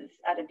courses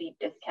at a deep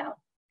discount.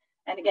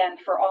 And again,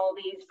 for all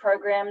these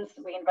programs,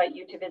 we invite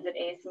you to visit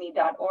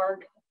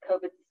asme.org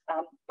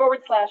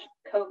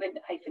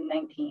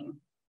 /COVID-19.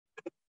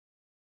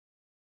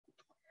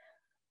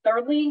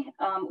 Thirdly,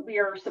 we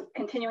are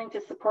continuing to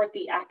support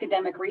the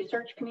academic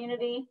research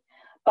community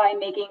by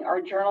making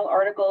our journal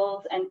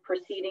articles and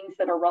proceedings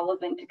that are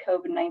relevant to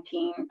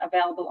COVID-19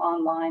 available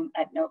online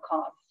at no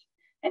cost.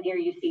 And here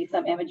you see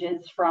some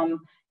images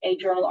from a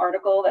journal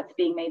article that's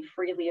being made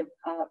freely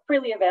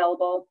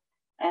available.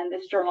 And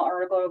this journal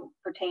article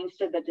pertains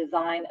to the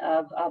design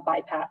of a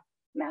BiPAP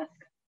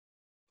mask.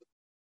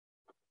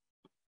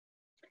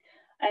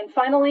 And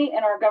finally,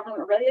 in our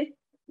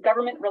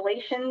government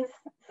relations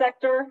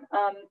sector,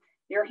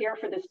 you're here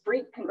for this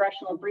brief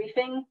congressional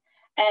briefing.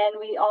 And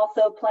we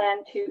also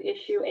plan to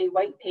issue a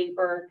white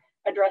paper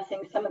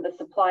addressing some of the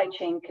supply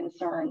chain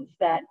concerns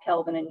that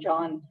Kelvin and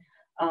John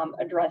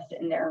addressed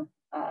in their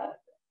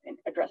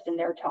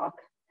talk.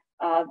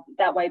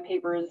 That white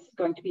paper is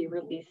going to be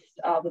released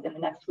within the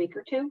next week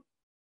or two.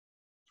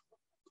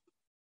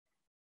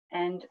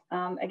 And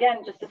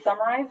again, just to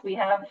summarize, we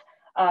have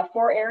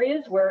 4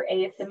 areas where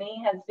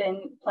ASME has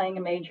been playing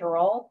a major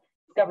role: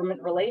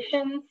 government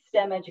relations,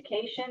 STEM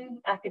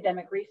education,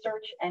 academic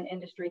research, and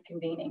industry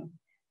convening.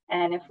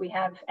 And if we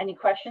have any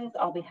questions,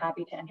 I'll be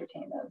happy to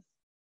entertain those.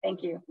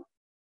 Thank you.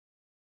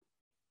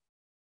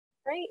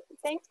 Great,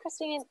 thanks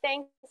Christine, and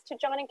thanks to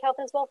John and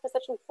Kelvin as well for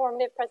such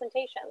informative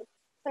presentations.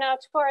 So now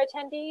to our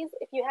attendees,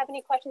 if you have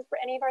any questions for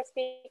any of our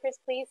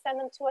speakers, please send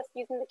them to us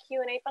using the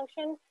Q&A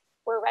function.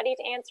 We're ready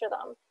to answer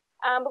them.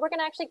 But we're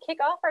gonna actually kick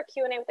off our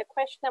Q&A with a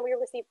question that we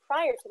received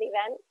prior to the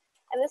event.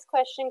 And this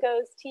question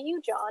goes to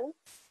you, John.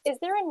 Is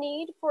there a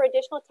need for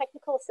additional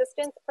technical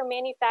assistance for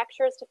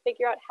manufacturers to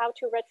figure out how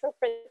to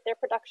retrofit their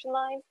production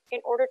lines in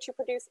order to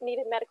produce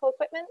needed medical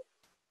equipment?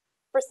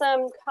 For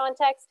some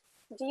context,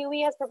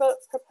 DOE has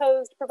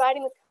proposed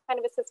providing this kind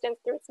of assistance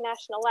through its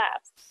national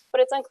labs,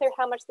 but it's unclear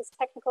how much this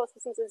technical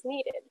assistance is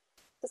needed.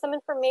 So some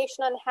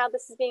information on how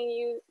this is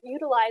being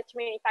utilized to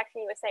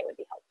Manufacturing USA would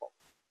be helpful.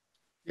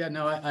 Yeah,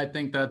 no, I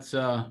think that's,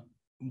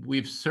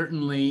 we've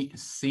certainly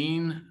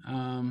seen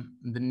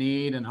the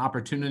need and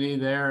opportunity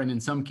there. And in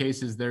some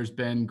cases, there's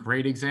been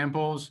great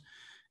examples.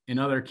 In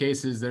other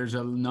cases, there's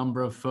a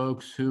number of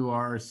folks who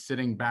are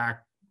sitting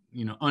back,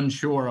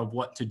 unsure of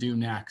what to do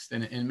next.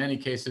 And in many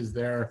cases,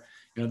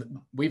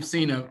 we've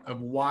seen a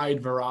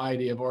wide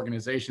variety of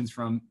organizations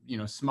from,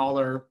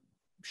 smaller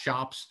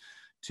shops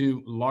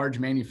to large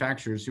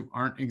manufacturers who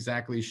aren't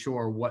exactly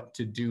sure what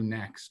to do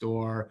next,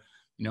 or,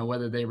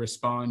 whether they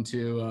respond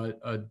to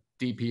a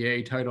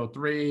DPA Title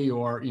III,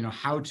 or,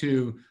 how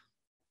to,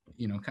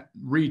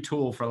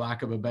 retool, for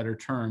lack of a better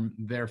term,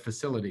 their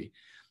facility.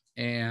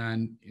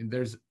 And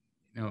there's,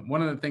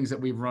 one of the things that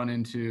we've run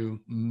into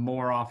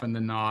more often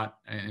than not,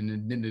 and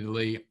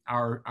admittedly,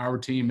 our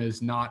team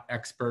is not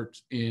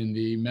experts in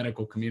the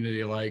medical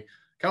community like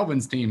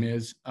Kelvin's team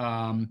is.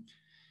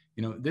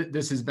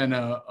 This has been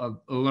a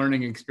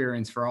learning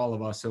experience for all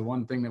of us. So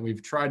one thing that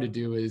we've tried to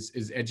do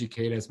is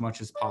educate as much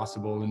as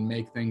possible and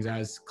make things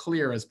as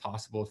clear as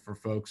possible for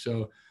folks.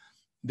 So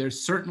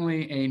there's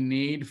certainly a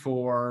need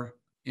for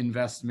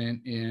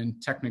investment in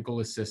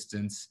technical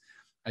assistance.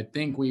 I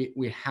think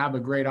we have a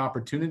great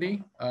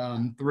opportunity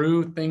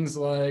through things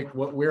like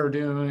what we're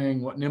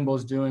doing, what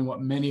Nimble's doing,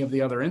 what many of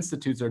the other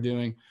institutes are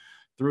doing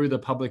through the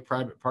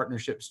public-private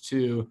partnerships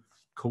to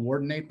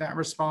coordinate that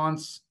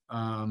response.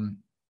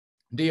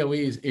 DOE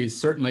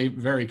is certainly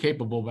very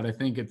capable, but I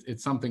think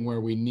it's something where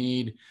we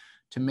need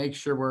to make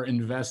sure we're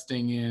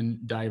investing in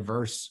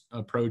diverse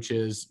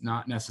approaches,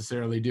 not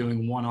necessarily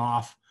doing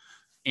one-off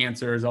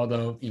answers,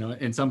 although,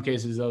 in some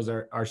cases those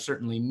are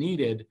certainly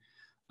needed.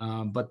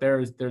 But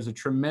there's a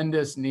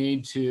tremendous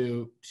need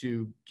to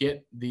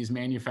get these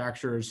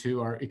manufacturers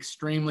who are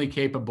extremely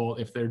capable,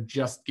 if they're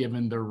just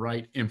given the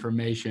right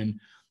information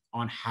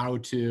on how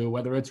to,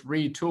 whether it's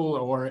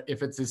retool or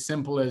if it's as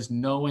simple as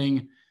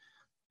knowing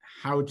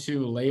how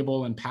to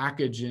label and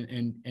package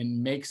and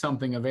make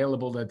something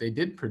available that they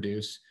did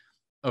produce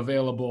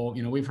available.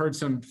 We've heard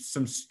some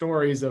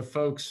stories of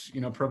folks,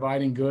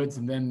 providing goods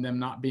and then them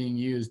not being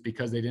used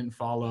because they didn't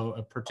follow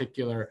a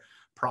particular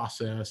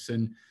process.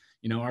 And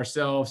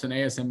ourselves and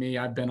ASME,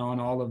 I've been on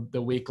all of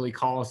the weekly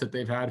calls that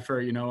they've had for,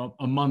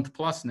 a month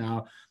plus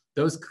now.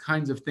 Those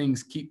kinds of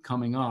things keep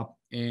coming up.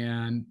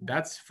 And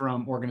that's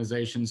from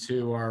organizations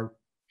who are,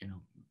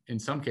 in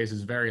some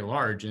cases very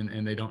large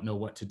and they don't know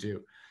what to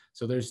do.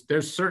 So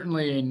there's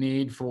certainly a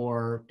need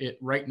for it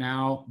right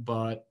now,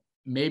 but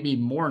maybe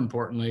more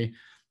importantly,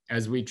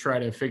 as we try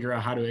to figure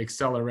out how to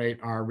accelerate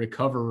our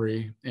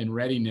recovery and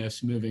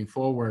readiness moving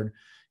forward,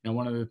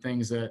 one of the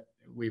things that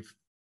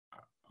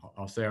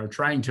I'll say are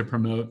trying to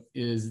promote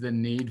is the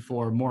need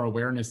for more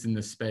awareness in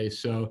this space.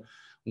 So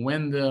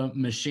when the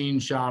machine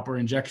shop or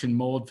injection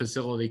mold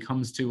facility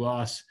comes to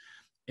us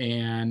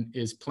and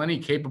is plenty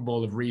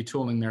capable of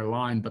retooling their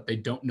line, but they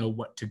don't know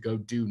what to go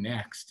do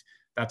next,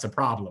 that's a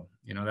problem.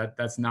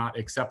 That's not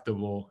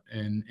acceptable.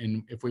 And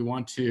if we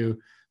want to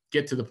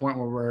get to the point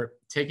where we're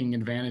taking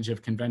advantage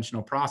of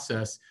conventional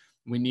process,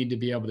 we need to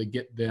be able to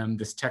get them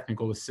this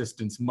technical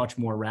assistance much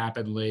more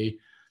rapidly.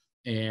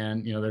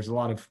 And, there's a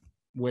lot of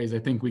ways I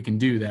think we can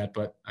do that,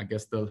 but I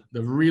guess the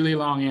really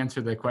long answer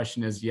to the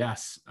question is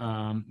yes,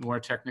 more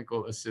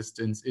technical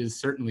assistance is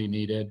certainly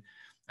needed.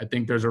 I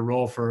think there's a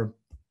role for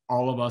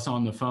all of us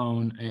on the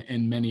phone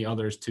and many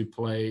others to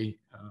play,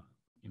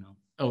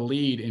 a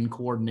lead in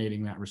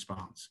coordinating that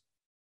response.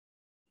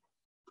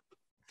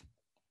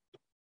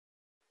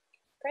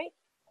 Great,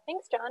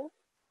 thanks, John.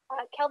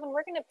 Kelvin,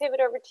 we're going to pivot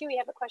over to you. We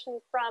have a question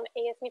from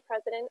ASME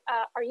President.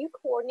 Are you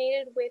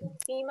coordinated with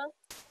FEMA?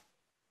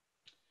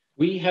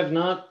 We have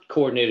not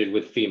coordinated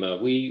with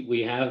FEMA.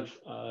 We have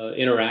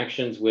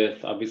interactions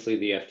with obviously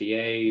the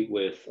FDA,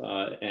 with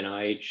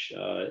NIH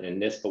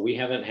and NIST, but we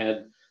haven't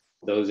had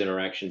those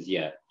interactions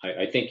yet.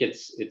 I think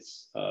it's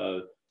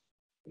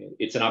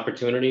an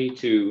opportunity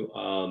to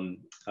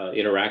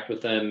interact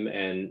with them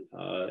and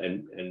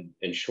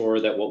ensure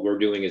that what we're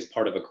doing is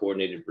part of a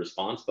coordinated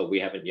response, but we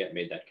haven't yet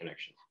made that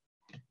connection.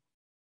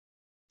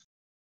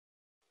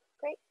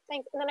 Great,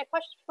 thanks. And then a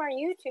question from our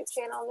YouTube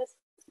channel.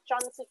 John,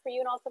 this is for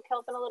you and also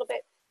Kelvin a little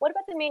bit. What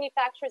about the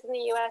manufacturers in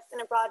the US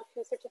and abroad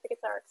whose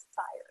certificates are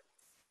expired?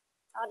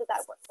 How does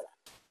that work for them?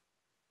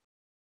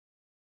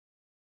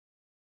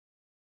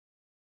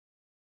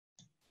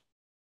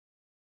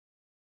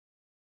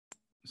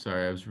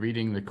 Sorry, I was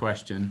reading the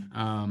question.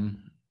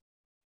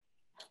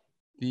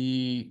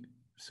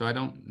 So I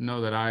don't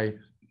know that I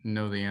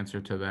know the answer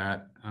to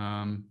that.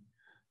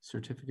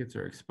 Certificates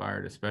are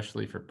expired,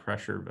 especially for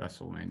pressure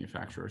vessel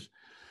manufacturers.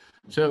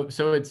 So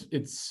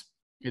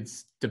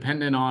it's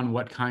dependent on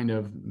what kind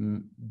of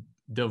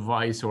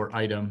device or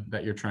item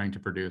that you're trying to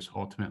produce.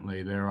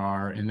 Ultimately,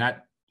 and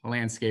that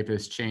landscape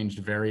has changed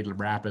very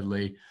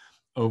rapidly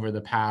over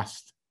the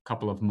past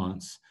couple of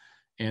months.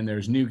 And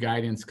there's new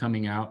guidance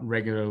coming out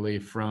regularly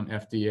from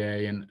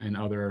FDA and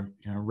other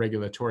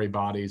regulatory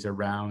bodies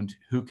around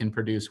who can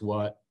produce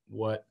what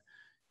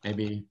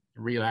maybe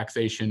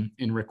relaxation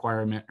in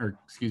requirement, or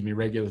excuse me,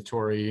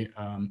 regulatory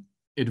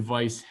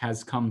advice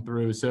has come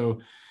through. So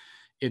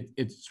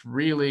it's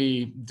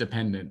really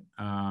dependent.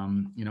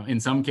 In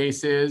some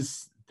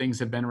cases, things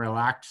have been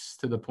relaxed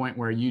to the point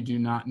where you do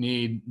not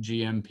need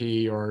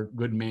GMP or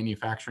good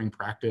manufacturing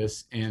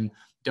practice and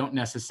don't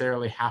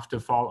necessarily have to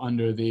fall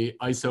under the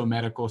ISO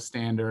medical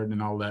standard.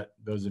 And I'll let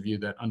those of you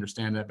that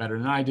understand that better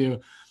than I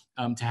do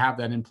to have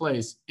that in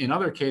place. In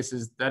other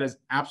cases, that is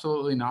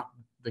absolutely not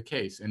the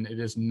case, and it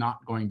is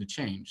not going to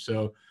change.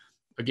 So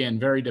again,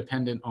 very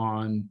dependent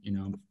on,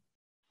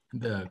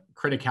 the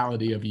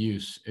criticality of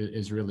use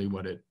is really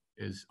what it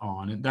is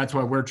on. And that's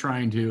why we're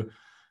trying to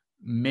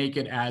make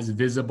it as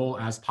visible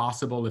as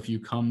possible. If you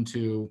come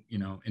to,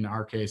 in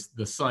our case,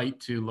 the site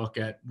to look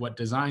at what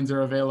designs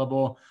are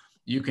available,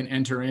 you can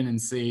enter in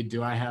and see,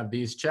 do I have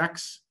these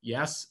checks?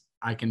 Yes,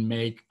 I can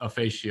make a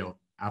face shield.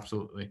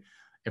 Absolutely.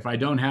 If I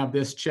don't have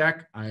this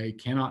check, I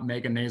cannot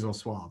make a nasal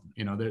swab.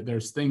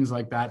 There's things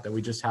like that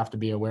we just have to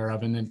be aware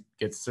of, and it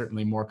gets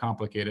certainly more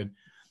complicated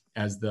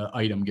as the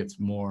item gets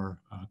more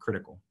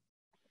critical.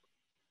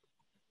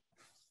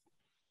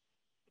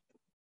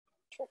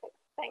 Terrific,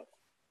 thanks.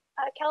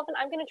 Kelvin,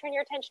 I'm going to turn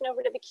your attention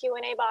over to the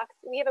Q&A box.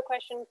 We have a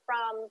question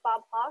from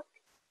Bob Hawk.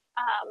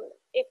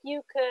 If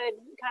you could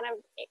kind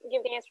of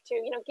give the answer to,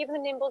 given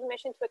the NIMBL's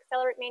mission to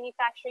accelerate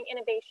manufacturing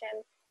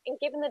innovation, and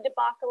given the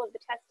debacle of the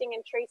testing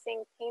and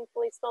tracing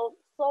painfully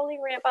slowly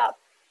ramp up,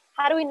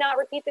 how do we not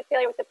repeat the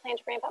failure with the plan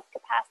to ramp up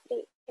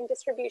capacity and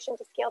distribution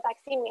to scale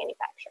vaccine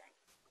manufacturing?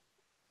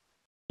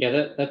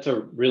 Yeah, that's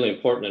a really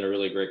important and a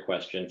really great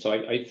question. So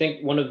I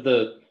think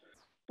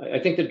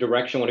the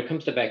direction when it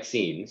comes to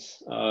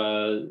vaccines,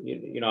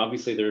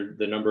 obviously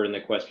the number in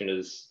the question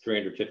is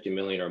 350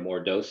 million or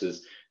more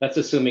doses. That's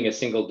assuming a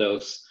single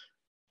dose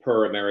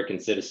per American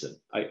citizen.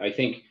 I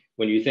think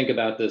when you think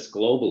about this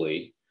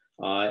globally,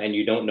 and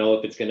you don't know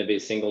if it's going to be a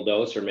single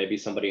dose or maybe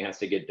somebody has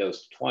to get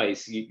dosed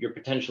twice, you're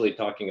potentially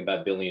talking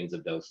about billions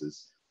of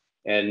doses.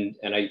 And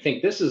I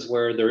think this is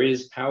where there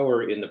is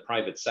power in the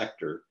private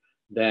sector,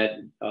 that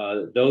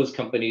those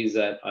companies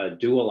that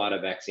do a lot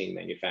of vaccine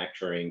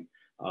manufacturing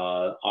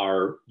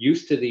are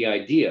used to the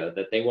idea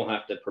that they will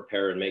have to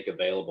prepare and make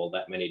available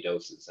that many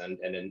doses.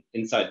 And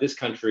inside this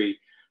country,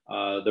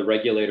 the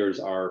regulators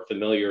are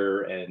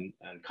familiar and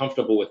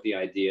comfortable with the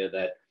idea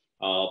that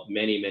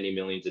many, many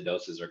millions of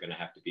doses are going to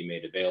have to be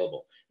made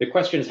available. The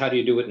question is, how do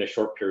you do it in a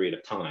short period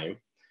of time?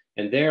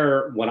 And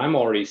there, what I'm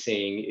already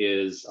seeing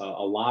is a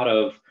lot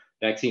of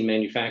vaccine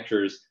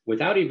manufacturers,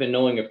 without even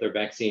knowing if their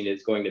vaccine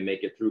is going to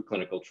make it through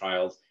clinical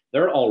trials,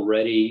 they're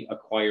already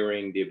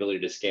acquiring the ability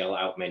to scale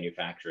out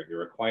manufacturing.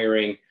 They're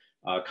acquiring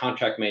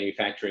contract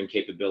manufacturing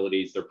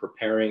capabilities. They're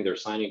preparing, they're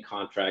signing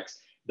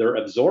contracts. They're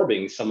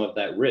absorbing some of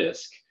that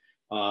risk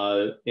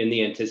in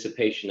the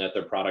anticipation that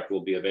their product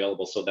will be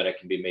available so that it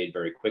can be made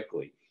very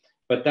quickly.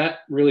 But that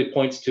really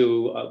points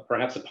to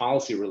perhaps a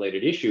policy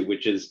related issue,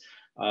 which is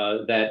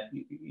that,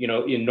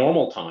 in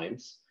normal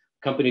times,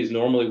 companies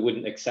normally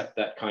wouldn't accept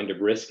that kind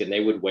of risk and they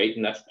would wait.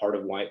 And that's part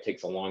of why it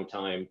takes a long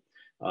time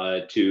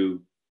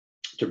to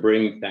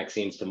bring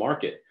vaccines to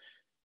market.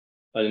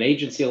 An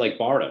agency like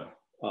BARDA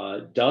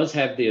does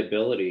have the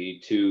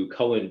ability to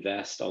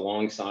co-invest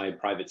alongside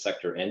private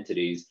sector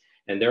entities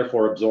and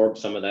therefore absorb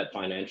some of that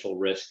financial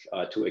risk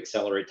to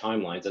accelerate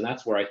timelines. And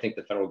that's where I think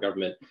the federal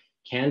government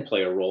can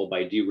play a role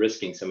by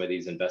de-risking some of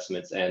these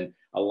investments and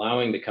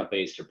allowing the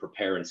companies to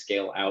prepare and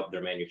scale out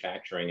their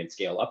manufacturing and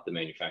scale up the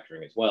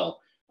manufacturing as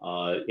well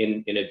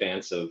in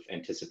advance of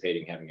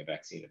anticipating having a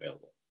vaccine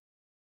available.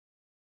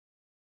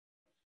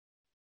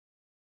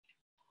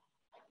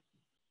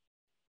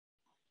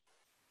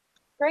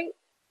 Great,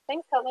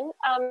 thanks, Kelvin.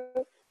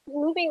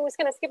 We're just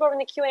going to skip over in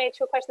the Q&A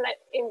to a question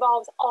that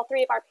involves all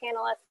three of our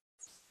panelists.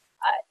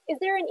 Is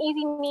there an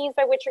easy means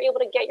by which you're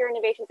able to get your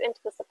innovations into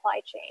the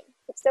supply chain?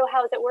 If so,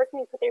 how is it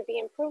working? Could there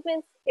be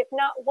improvements? If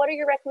not, what are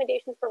your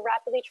recommendations for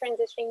rapidly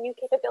transitioning new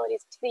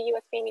capabilities to the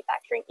U.S.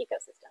 manufacturing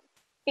ecosystem?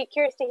 Be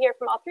curious to hear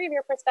from all three of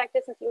your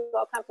perspectives since you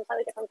all come from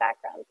slightly different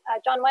backgrounds.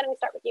 John, why don't we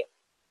start with you?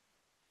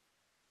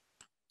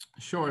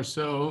 Sure.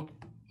 So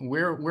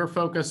we're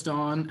focused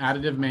on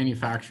additive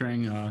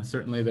manufacturing.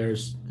 Certainly,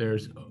 there's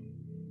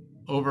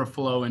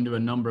overflow into a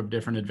number of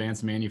different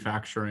advanced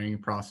manufacturing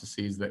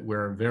processes that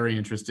we're very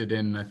interested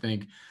in. I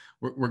think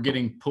we're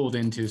getting pulled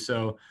into.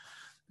 So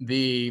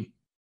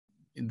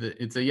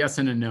it's a yes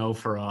and a no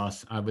for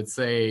us. I would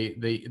say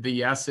the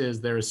yes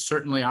is there is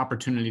certainly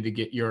opportunity to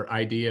get your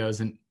ideas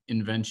and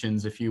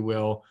inventions, if you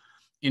will,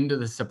 into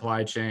the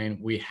supply chain.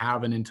 We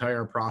have an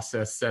entire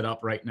process set up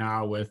right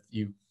now with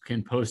you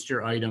can post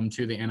your item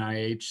to the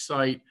NIH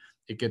site.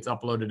 It gets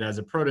uploaded as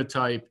a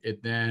prototype.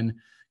 It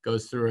then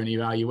goes through an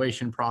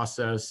evaluation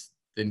process,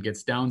 then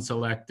gets down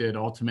selected.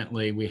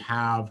 Ultimately, we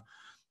have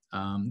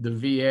the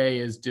VA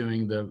is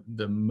doing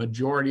the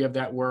majority of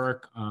that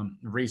work.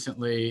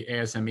 Recently,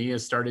 ASME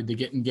has started to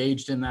get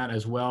engaged in that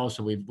as well.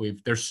 So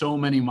there's so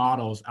many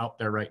models out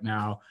there right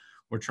now.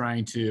 We're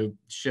trying to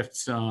shift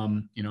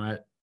some,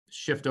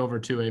 shift over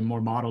to a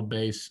more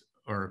model-based,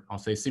 or I'll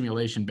say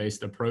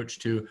simulation-based approach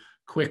to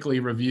quickly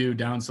review,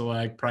 down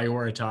select,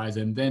 prioritize,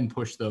 and then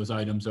push those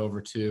items over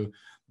to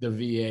the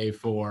VA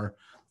for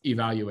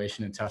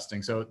evaluation and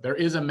testing. So there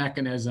is a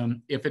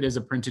mechanism, if it is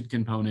a printed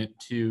component,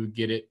 to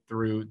get it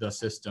through the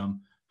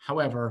system.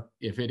 However,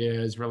 if it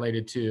is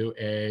related to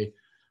a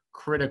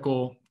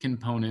critical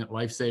component,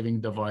 life-saving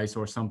device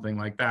or something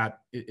like that,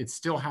 it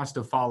still has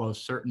to follow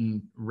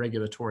certain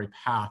regulatory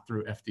path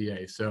through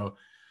FDA. So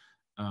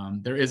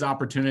there is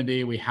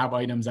opportunity. We have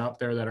items out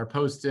there that are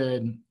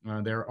posted.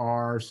 There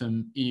are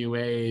some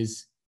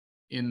EUAs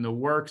in the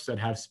works that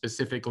have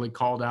specifically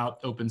called out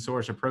open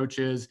source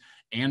approaches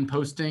and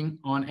posting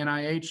on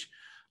NIH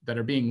that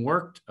are being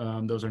worked.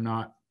 Those are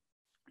not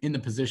in the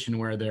position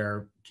where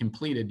they're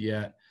completed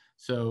yet.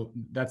 So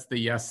that's the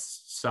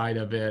yes side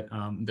of it.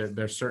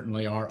 There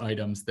certainly are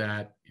items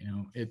that,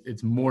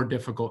 it's more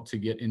difficult to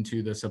get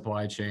into the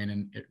supply chain,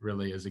 and it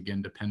really is,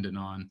 again, dependent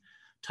on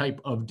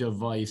type of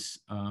device.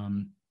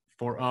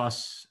 For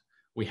us,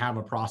 we have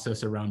a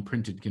process around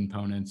printed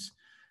components.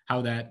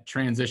 How that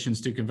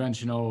transitions to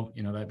conventional,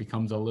 that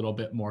becomes a little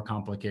bit more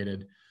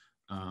complicated.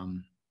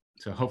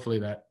 So hopefully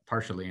that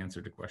partially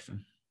answered the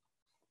question.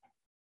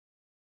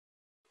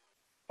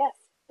 Yes,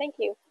 thank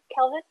you.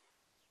 Kelvin?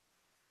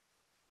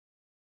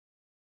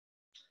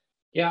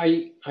 Yeah,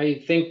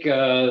 I think,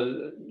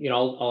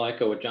 I'll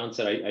echo what John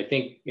said. I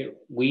think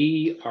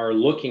we are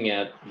looking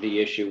at the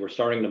issue. We're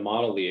starting to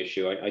model the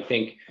issue. I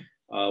think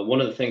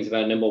one of the things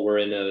about Nimble,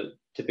 we're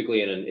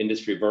typically in an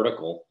industry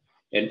vertical.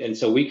 And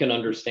so we can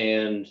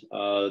understand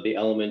the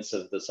elements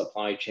of the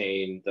supply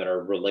chain that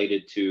are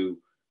related to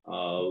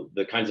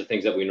the kinds of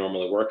things that we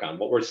normally work on.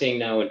 What we're seeing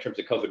now in terms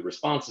of COVID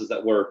response is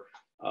that we're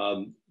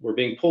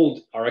being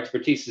pulled, our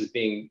expertise is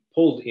being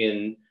pulled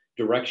in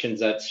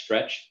directions that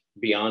stretch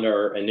beyond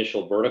our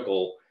initial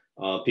vertical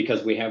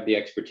because we have the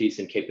expertise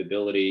and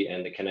capability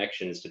and the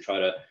connections to try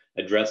to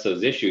address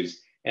those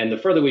issues. And the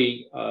further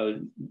we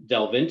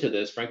delve into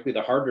this, frankly,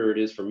 the harder it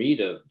is for me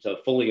to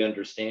fully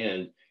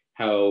understand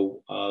how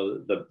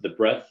the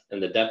breadth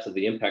and the depth of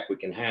the impact we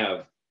can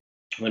have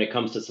when it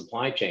comes to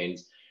supply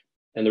chains.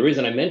 And the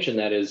reason I mention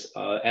that is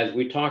as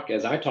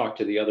I talk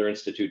to the other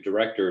institute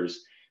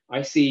directors,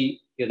 I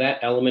see that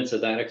elements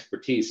of that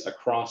expertise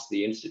across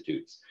the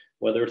institutes,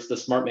 whether it's the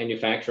Smart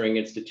Manufacturing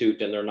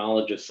Institute and their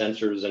knowledge of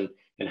sensors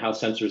and how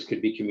sensors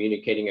could be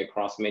communicating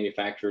across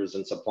manufacturers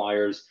and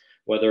suppliers,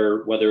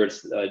 whether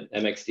it's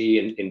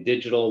MXD in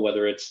digital,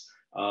 whether it's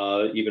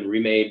even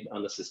remade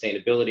on the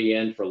sustainability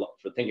end for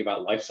thinking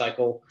about life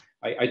cycle.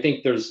 I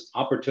think there's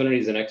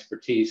opportunities and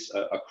expertise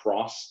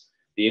across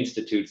the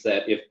institutes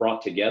that, if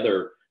brought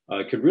together,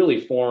 could really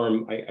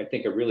form, I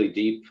think, a really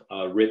deep,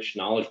 rich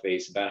knowledge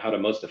base about how to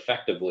most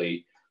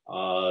effectively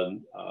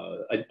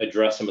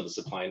address some of the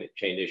supply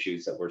chain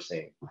issues that we're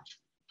seeing.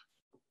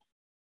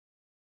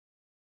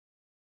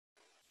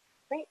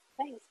 Great,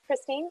 thanks.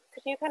 Christine,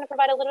 could you kind of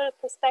provide a little bit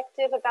of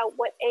perspective about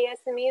what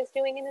ASME is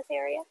doing in this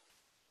area?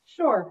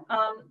 Sure.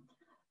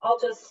 I'll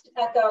just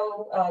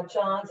echo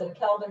John's and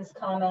Kelvin's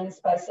comments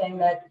by saying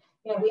that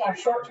we have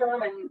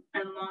short-term and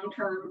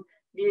long-term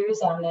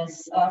views on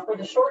this. For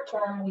the short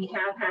term, we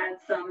have had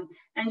some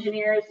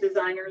engineers,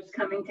 designers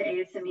coming to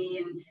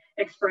ASME and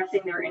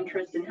expressing their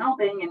interest in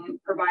helping and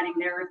providing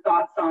their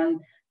thoughts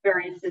on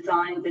various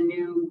designs and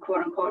new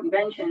quote-unquote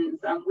inventions.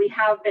 We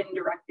have been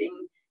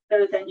directing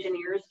those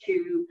engineers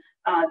to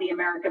the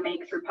America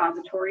Makes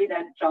repository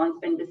that John's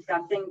been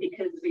discussing,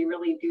 because we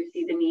really do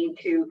see the need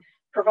to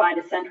provide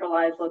a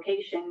centralized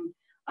location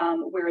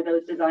where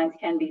those designs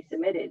can be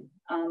submitted.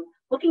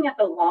 Looking at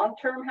the long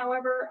term,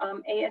 however,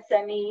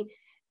 ASME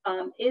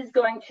is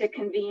going to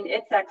convene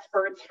its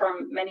experts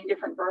from many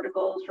different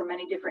verticals, from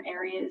many different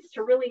areas,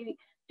 to really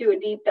do a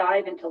deep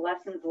dive into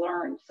lessons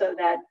learned, so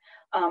that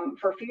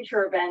for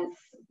future events,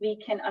 we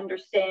can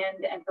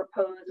understand and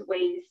propose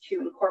ways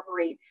to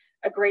incorporate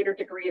a greater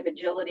degree of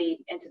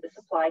agility into the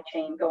supply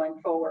chain going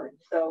forward.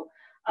 So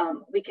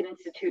we can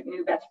institute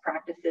new best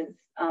practices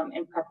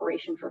in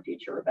preparation for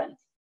future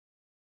events.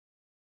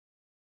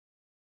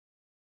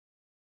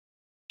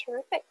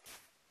 Terrific.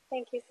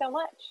 Thank you so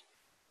much.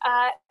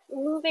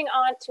 Moving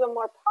on to a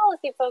more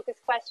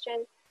policy-focused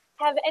question,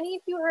 have any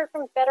of you heard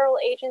from federal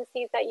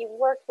agencies that you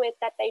worked with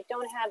that they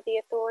don't have the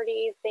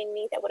authorities they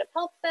need that would have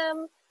helped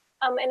them?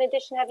 In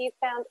addition, have you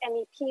found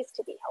MEPs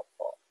to be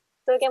helpful?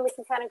 So again, we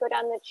can kind of go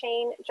down the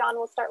chain. John,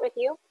 we'll start with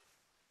you.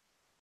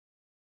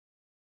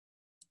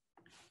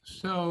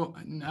 So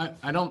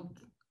I don't,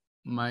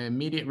 my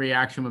immediate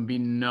reaction would be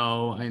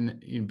no.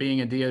 And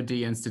being a DoD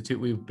institute,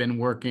 we've been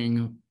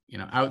working,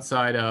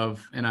 outside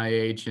of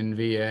NIH and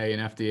VA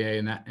and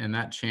FDA and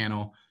that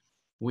channel.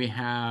 We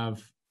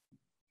have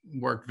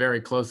worked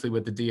very closely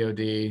with the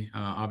DoD.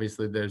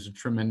 Obviously, there's a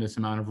tremendous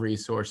amount of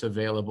resource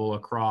available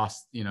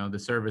across, the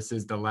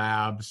services, the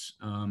labs,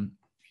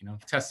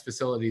 test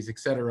facilities, et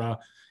cetera.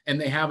 And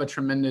they have a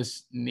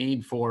tremendous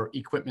need for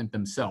equipment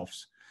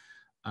themselves.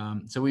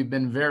 So we've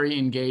been very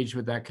engaged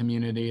with that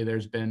community.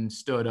 There's been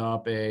stood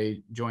up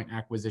a joint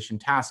acquisition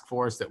task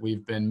force that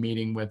we've been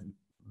meeting with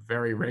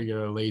very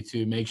regularly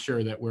to make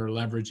sure that we're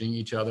leveraging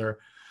each other.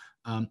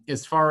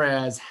 As far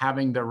as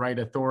having the right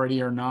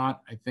authority or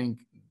not, I think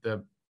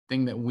the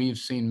thing that we've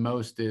seen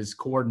most is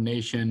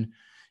coordination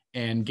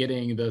and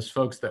getting those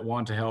folks that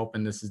want to help,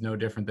 and this is no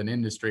different than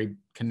industry,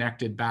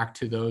 connected back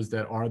to those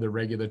that are the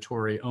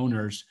regulatory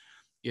owners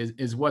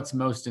is what's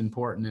most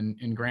important.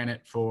 And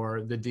granted,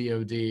 for the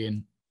DoD,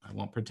 and I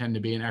won't pretend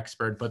to be an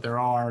expert, but there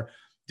are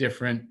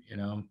different,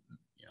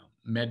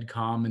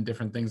 MedCom and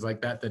different things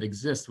like that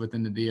exist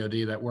within the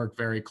DoD that work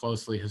very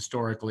closely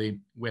historically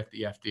with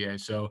the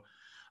FDA. So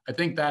I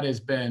think that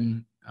has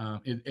been,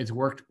 it's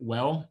worked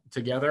well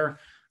together.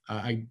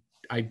 I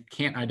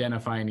can't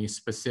identify any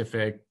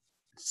specific,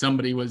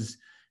 somebody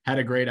had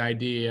a great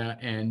idea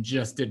and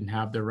just didn't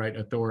have the right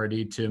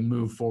authority to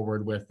move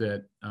forward with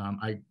it.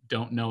 I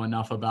don't know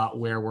enough about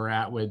where we're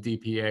at with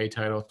DPA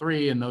Title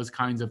III and those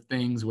kinds of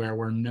things where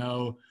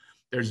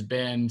there's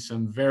been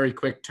some very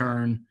quick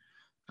turn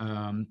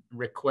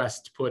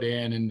requests put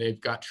in, and they've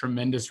got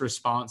tremendous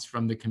response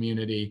from the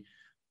community.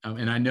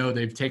 And I know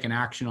they've taken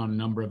action on a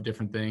number of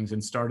different things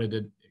and started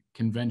a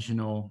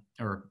conventional,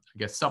 or I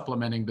guess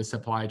supplementing the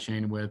supply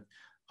chain with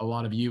a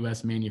lot of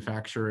US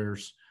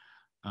manufacturers.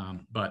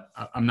 But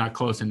I'm not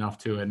close enough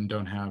to it and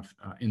don't have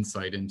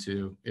insight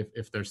into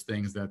if there's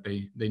things that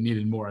they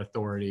needed more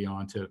authority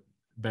on to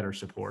better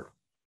support.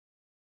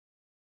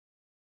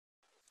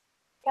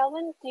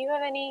 Kelvin, do you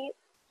have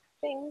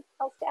anything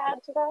else to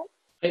add to that?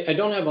 I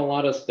don't have a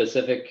lot of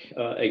specific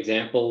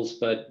examples,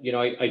 but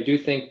I do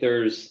think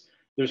there's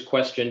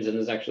questions, and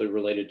this is actually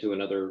related to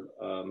another.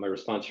 My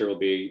response here will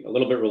be a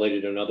little bit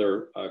related to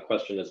another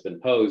question that's been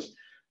posed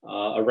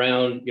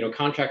around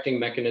contracting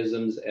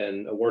mechanisms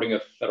and awarding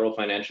of federal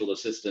financial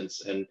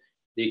assistance, and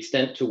the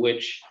extent to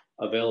which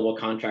available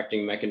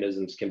contracting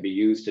mechanisms can be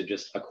used to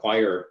just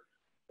acquire,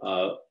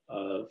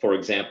 for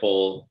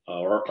example,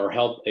 or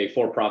help a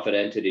for-profit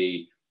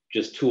entity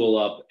just tool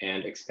up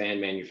and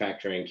expand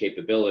manufacturing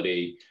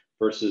capability,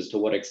 versus to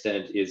what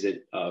extent is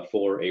it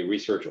for a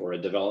research or a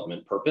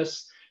development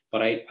purpose.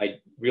 But I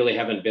really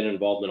haven't been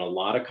involved in a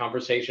lot of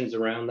conversations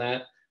around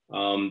that.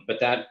 But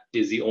that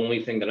is the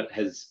only thing that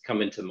has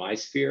come into my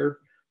sphere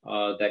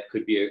that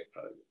could be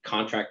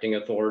contracting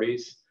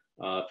authorities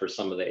for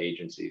some of the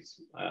agencies.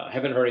 I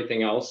haven't heard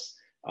anything else.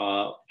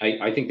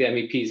 I think the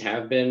MEPs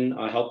have been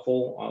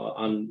helpful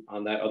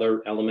on that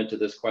other element to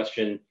this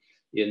question,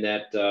 in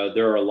that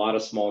there are a lot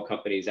of small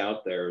companies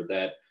out there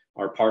that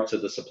are parts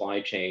of the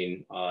supply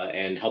chain,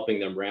 and helping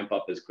them ramp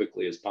up as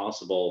quickly as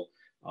possible,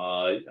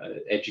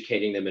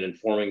 educating them and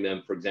informing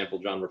them. For example,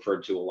 John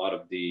referred to a lot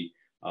of the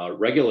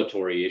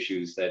regulatory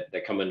issues that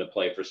come into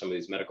play for some of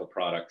these medical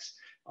products.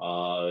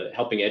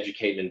 Helping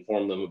educate and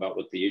inform them about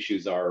what the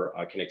issues are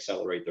can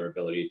accelerate their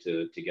ability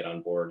to get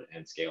on board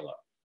and scale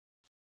up.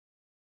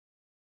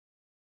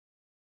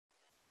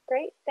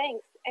 Great,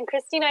 thanks. And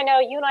Christine, I know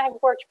you and I have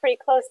worked pretty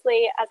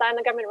closely, as I'm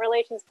the government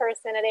relations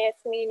person at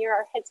ASME and you're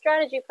our head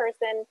strategy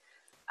person.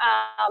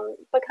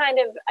 But kind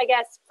of, I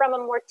guess, from a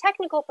more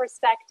technical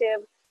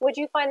perspective, would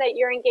you find that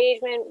your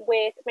engagement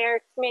with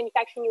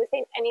Manufacturing USA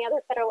and any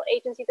other federal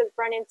agencies has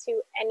run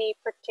into any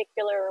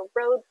particular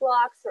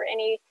roadblocks or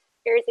any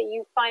areas that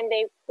you find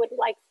they would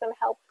like some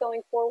help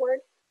going forward?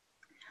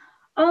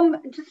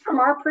 Just from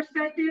our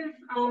perspective,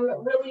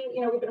 really,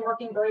 we've been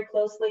working very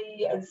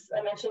closely, as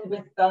I mentioned,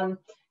 with,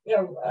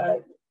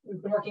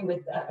 we've been working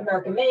with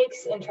America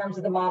Makes in terms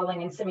of the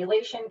modeling and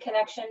simulation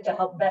connection to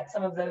help vet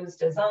some of those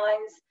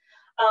designs.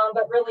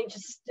 But really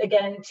just,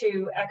 again,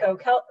 to echo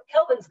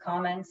Kelvin's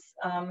comments,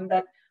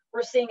 that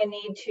we're seeing a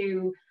need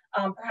to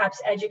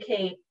perhaps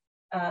educate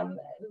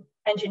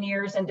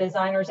engineers and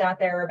designers out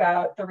there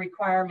about the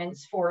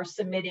requirements for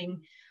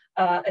submitting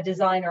a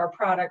design or a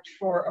product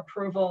for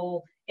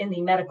approval in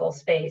the medical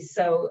space.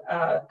 So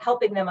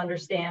helping them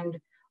understand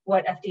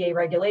what FDA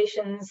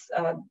regulations,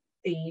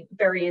 the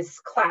various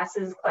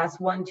classes, class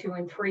 1, 2,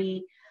 and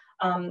 3,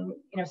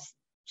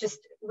 just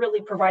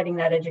really providing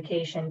that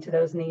education to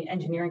those in the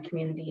engineering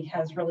community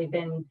has really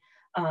been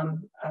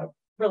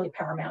really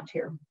paramount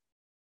here.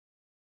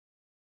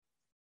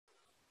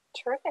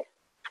 Terrific.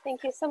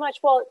 Thank you so much.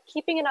 Well,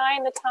 keeping an eye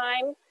on the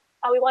time,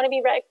 we want to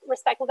be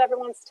respectful of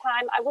everyone's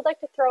time. I would like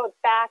to throw it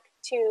back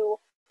to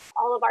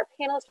all of our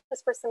panelists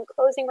just for some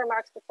closing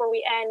remarks before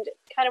we end.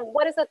 Kind of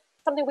what is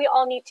something we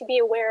all need to be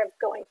aware of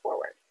going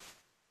forward?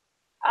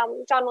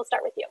 John, we'll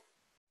start with you.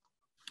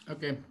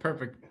 Okay,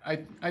 perfect.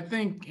 I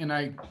think, and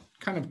I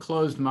kind of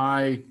closed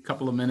my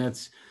couple of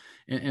minutes,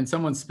 and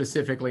someone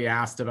specifically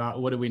asked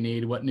about what do we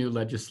need, what new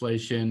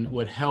legislation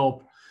would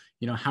help,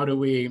 how do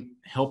we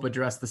help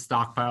address the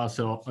stockpile?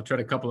 So I'll try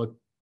to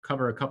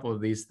cover a couple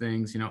of these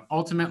things.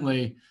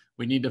 Ultimately,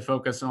 we need to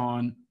focus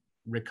on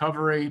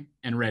recovery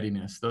and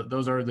readiness.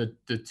 Those are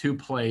the two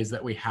plays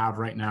that we have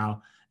right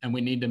now, and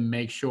we need to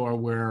make sure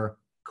we're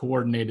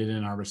coordinated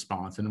in our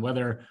response. And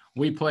whether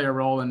we play a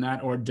role in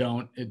that or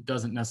don't, it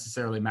doesn't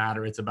necessarily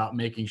matter. It's about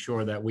making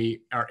sure that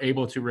we are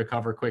able to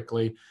recover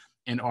quickly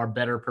and are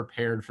better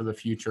prepared for the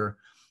future.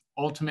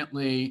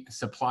 Ultimately,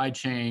 supply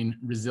chain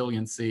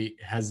resiliency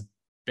has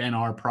been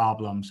our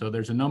problem. So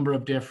there's a number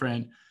of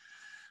different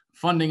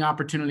funding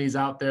opportunities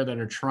out there that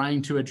are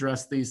trying to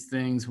address these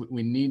things.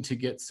 We need to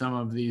get some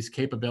of these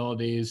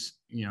capabilities,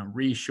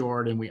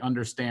 reshored, and we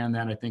understand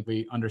that. I think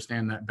we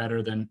understand that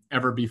better than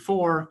ever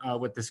before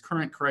with this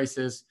current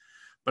crisis.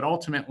 But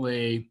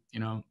ultimately,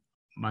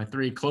 my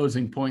three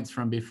closing points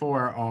from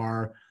before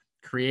are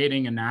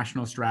creating a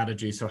national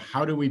strategy. So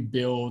how do we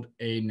build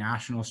a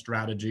national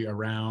strategy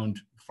around,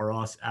 for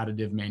us,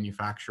 additive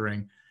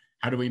manufacturing?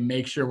 How do we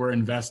make sure we're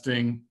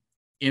investing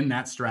in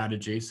that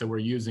strategy? So we're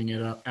using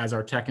it as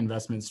our tech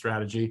investment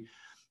strategy.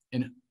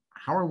 And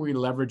how are we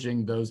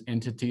leveraging those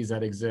entities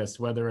that exist,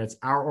 whether it's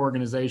our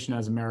organization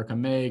as America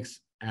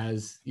Makes,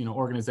 as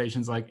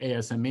organizations like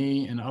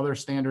ASME and other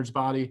standards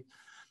body.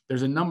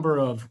 There's a number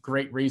of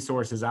great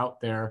resources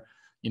out there.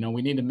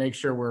 We need to make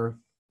sure we're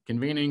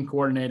convening,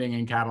 coordinating,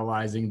 and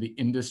catalyzing the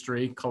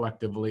industry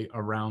collectively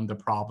around the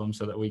problem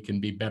so that we can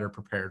be better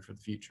prepared for the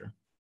future.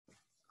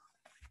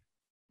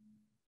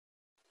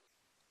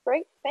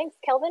 Great, thanks.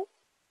 Kelvin?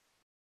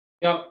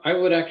 Yeah, I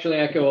would actually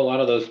echo a lot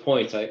of those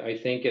points. I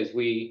think as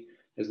we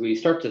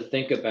start to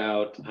think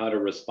about how to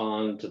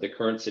respond to the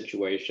current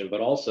situation, but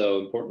also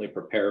importantly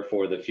prepare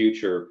for the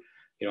future,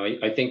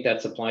 I think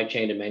that supply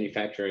chain and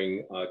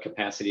manufacturing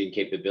capacity and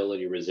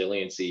capability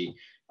resiliency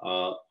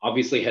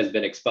obviously has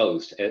been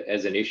exposed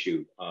as an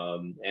issue.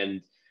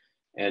 And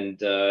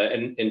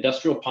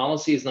industrial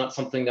policy is not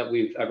something that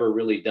we've ever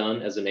really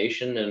done as a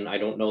nation, and I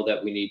don't know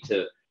that we need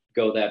to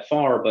go that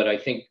far, but I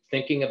think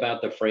thinking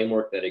about the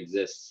framework that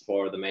exists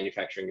for the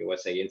Manufacturing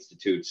USA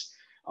Institutes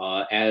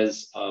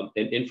as an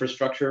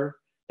infrastructure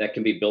that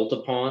can be built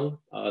upon,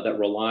 that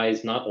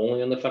relies not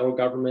only on the federal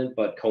government,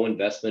 but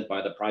co-investment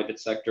by the private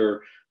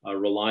sector,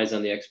 relies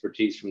on the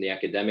expertise from the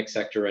academic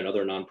sector and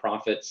other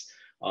nonprofits,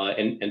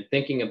 and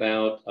thinking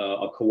about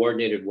a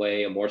coordinated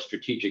way, a more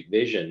strategic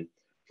vision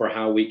for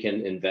how we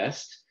can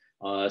invest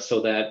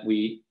so that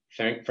we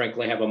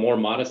frankly have a more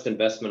modest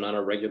investment on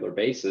a regular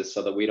basis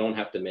so that we don't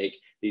have to make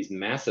these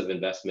massive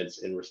investments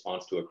in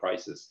response to a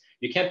crisis.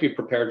 You can't be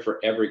prepared for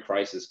every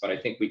crisis, but I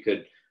think we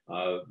could,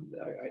 I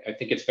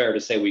think it's fair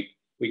to say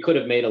we could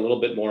have made a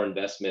little bit more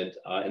investment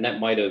and that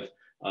might have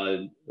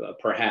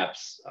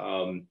perhaps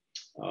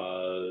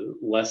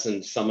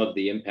lessened some of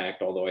the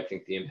impact, although I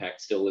think the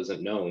impact still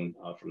isn't known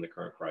from the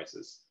current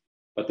crisis.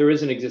 But there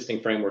is an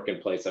existing framework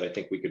in place that I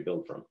think we could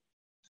build from.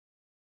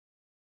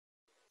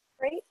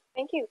 Great,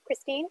 thank you.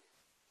 Christine?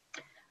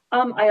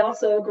 I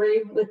also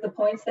agree with the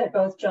points that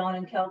both John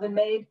and Kelvin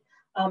made.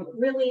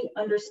 Really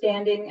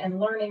understanding and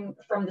learning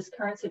from this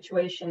current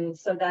situation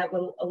so that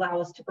will allow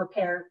us to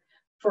prepare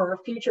for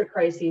future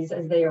crises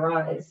as they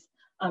arise.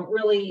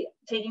 Really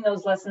taking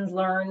those lessons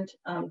learned,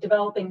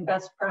 developing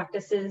best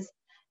practices,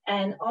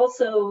 and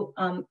also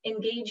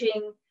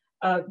engaging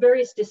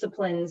various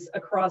disciplines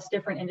across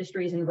different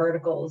industries and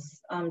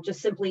verticals.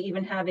 Just simply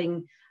even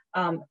having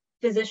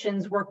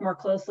physicians work more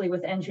closely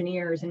with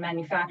engineers and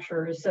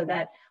manufacturers so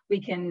that we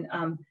can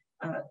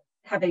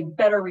have a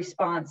better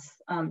response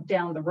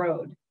down the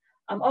road.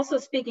 Also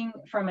speaking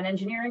from an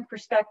engineering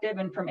perspective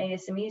and from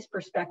ASME's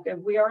perspective,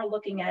 we are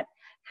looking at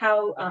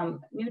how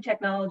new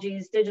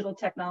technologies, digital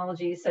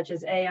technologies such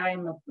as AI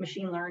and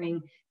machine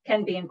learning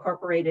can be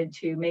incorporated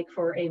to make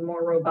for a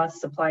more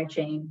robust supply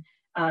chain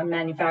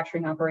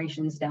manufacturing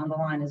operations down the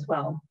line as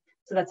well.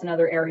 So that's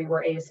another area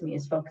where ASME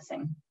is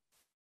focusing.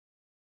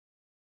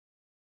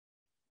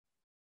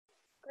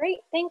 Great,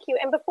 thank you.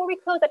 And before we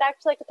close, I'd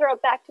actually like to throw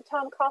it back to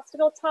Tom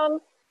Costabile. Tom,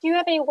 do you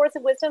have any words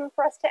of wisdom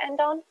for us to end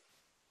on?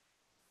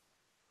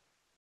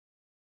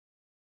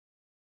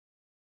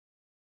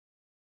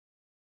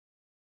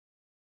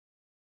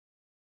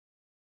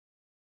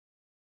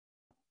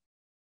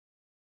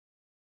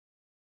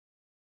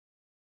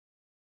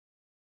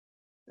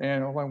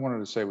 And all I wanted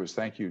to say was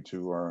thank you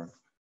to our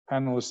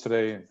panelists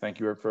today, and thank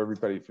you for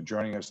everybody for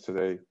joining us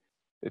today.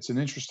 It's an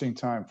interesting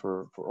time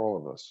for all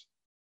of us.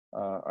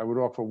 I would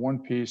offer one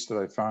piece that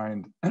I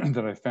found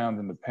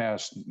in the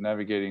past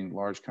navigating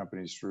large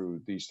companies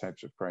through these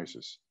types of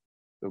crises.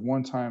 The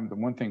one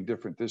thing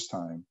different this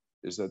time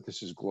is that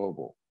this is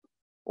global.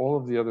 All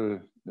of the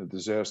other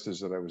disasters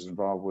that I was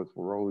involved with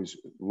were always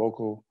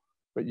local,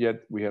 but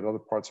yet we had other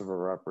parts of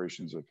our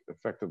operations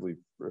effectively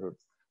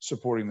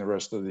supporting the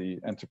rest of the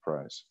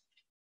enterprise.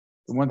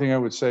 The one thing I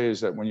would say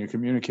is that when you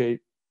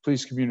communicate,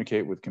 please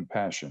communicate with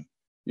compassion.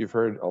 You've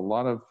heard a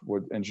lot of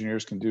what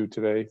engineers can do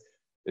today.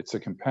 It's the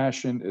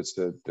compassion, it's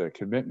the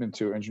commitment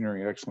to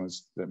engineering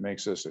excellence that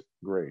makes us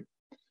great.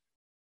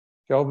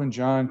 Kelvin,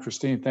 John,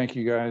 Christine, thank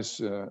you guys.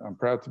 I'm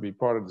proud to be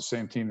part of the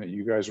same team that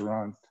you guys are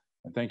on,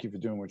 and thank you for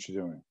doing what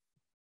you're doing.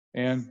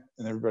 Anne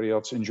and everybody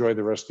else, enjoy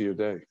the rest of your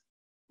day.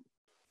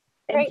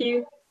 Thank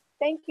you.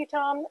 Thank you,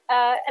 Tom.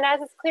 And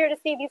as it's clear to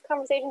see, these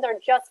conversations are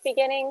just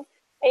beginning.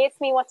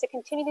 ASME wants to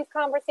continue these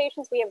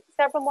conversations. We have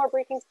several more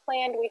briefings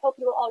planned. We hope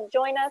you will all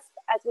join us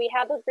as we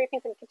have those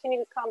briefings and continue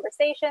these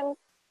conversations.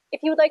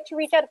 If you would like to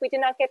reach out, if we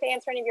did not get to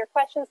answer any of your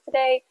questions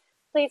today,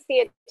 please see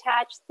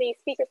attached the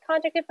speaker's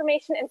contact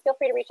information and feel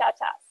free to reach out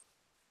to us.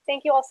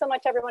 Thank you all so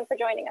much, everyone, for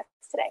joining us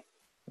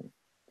today.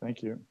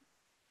 Thank you.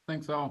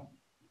 Thanks all.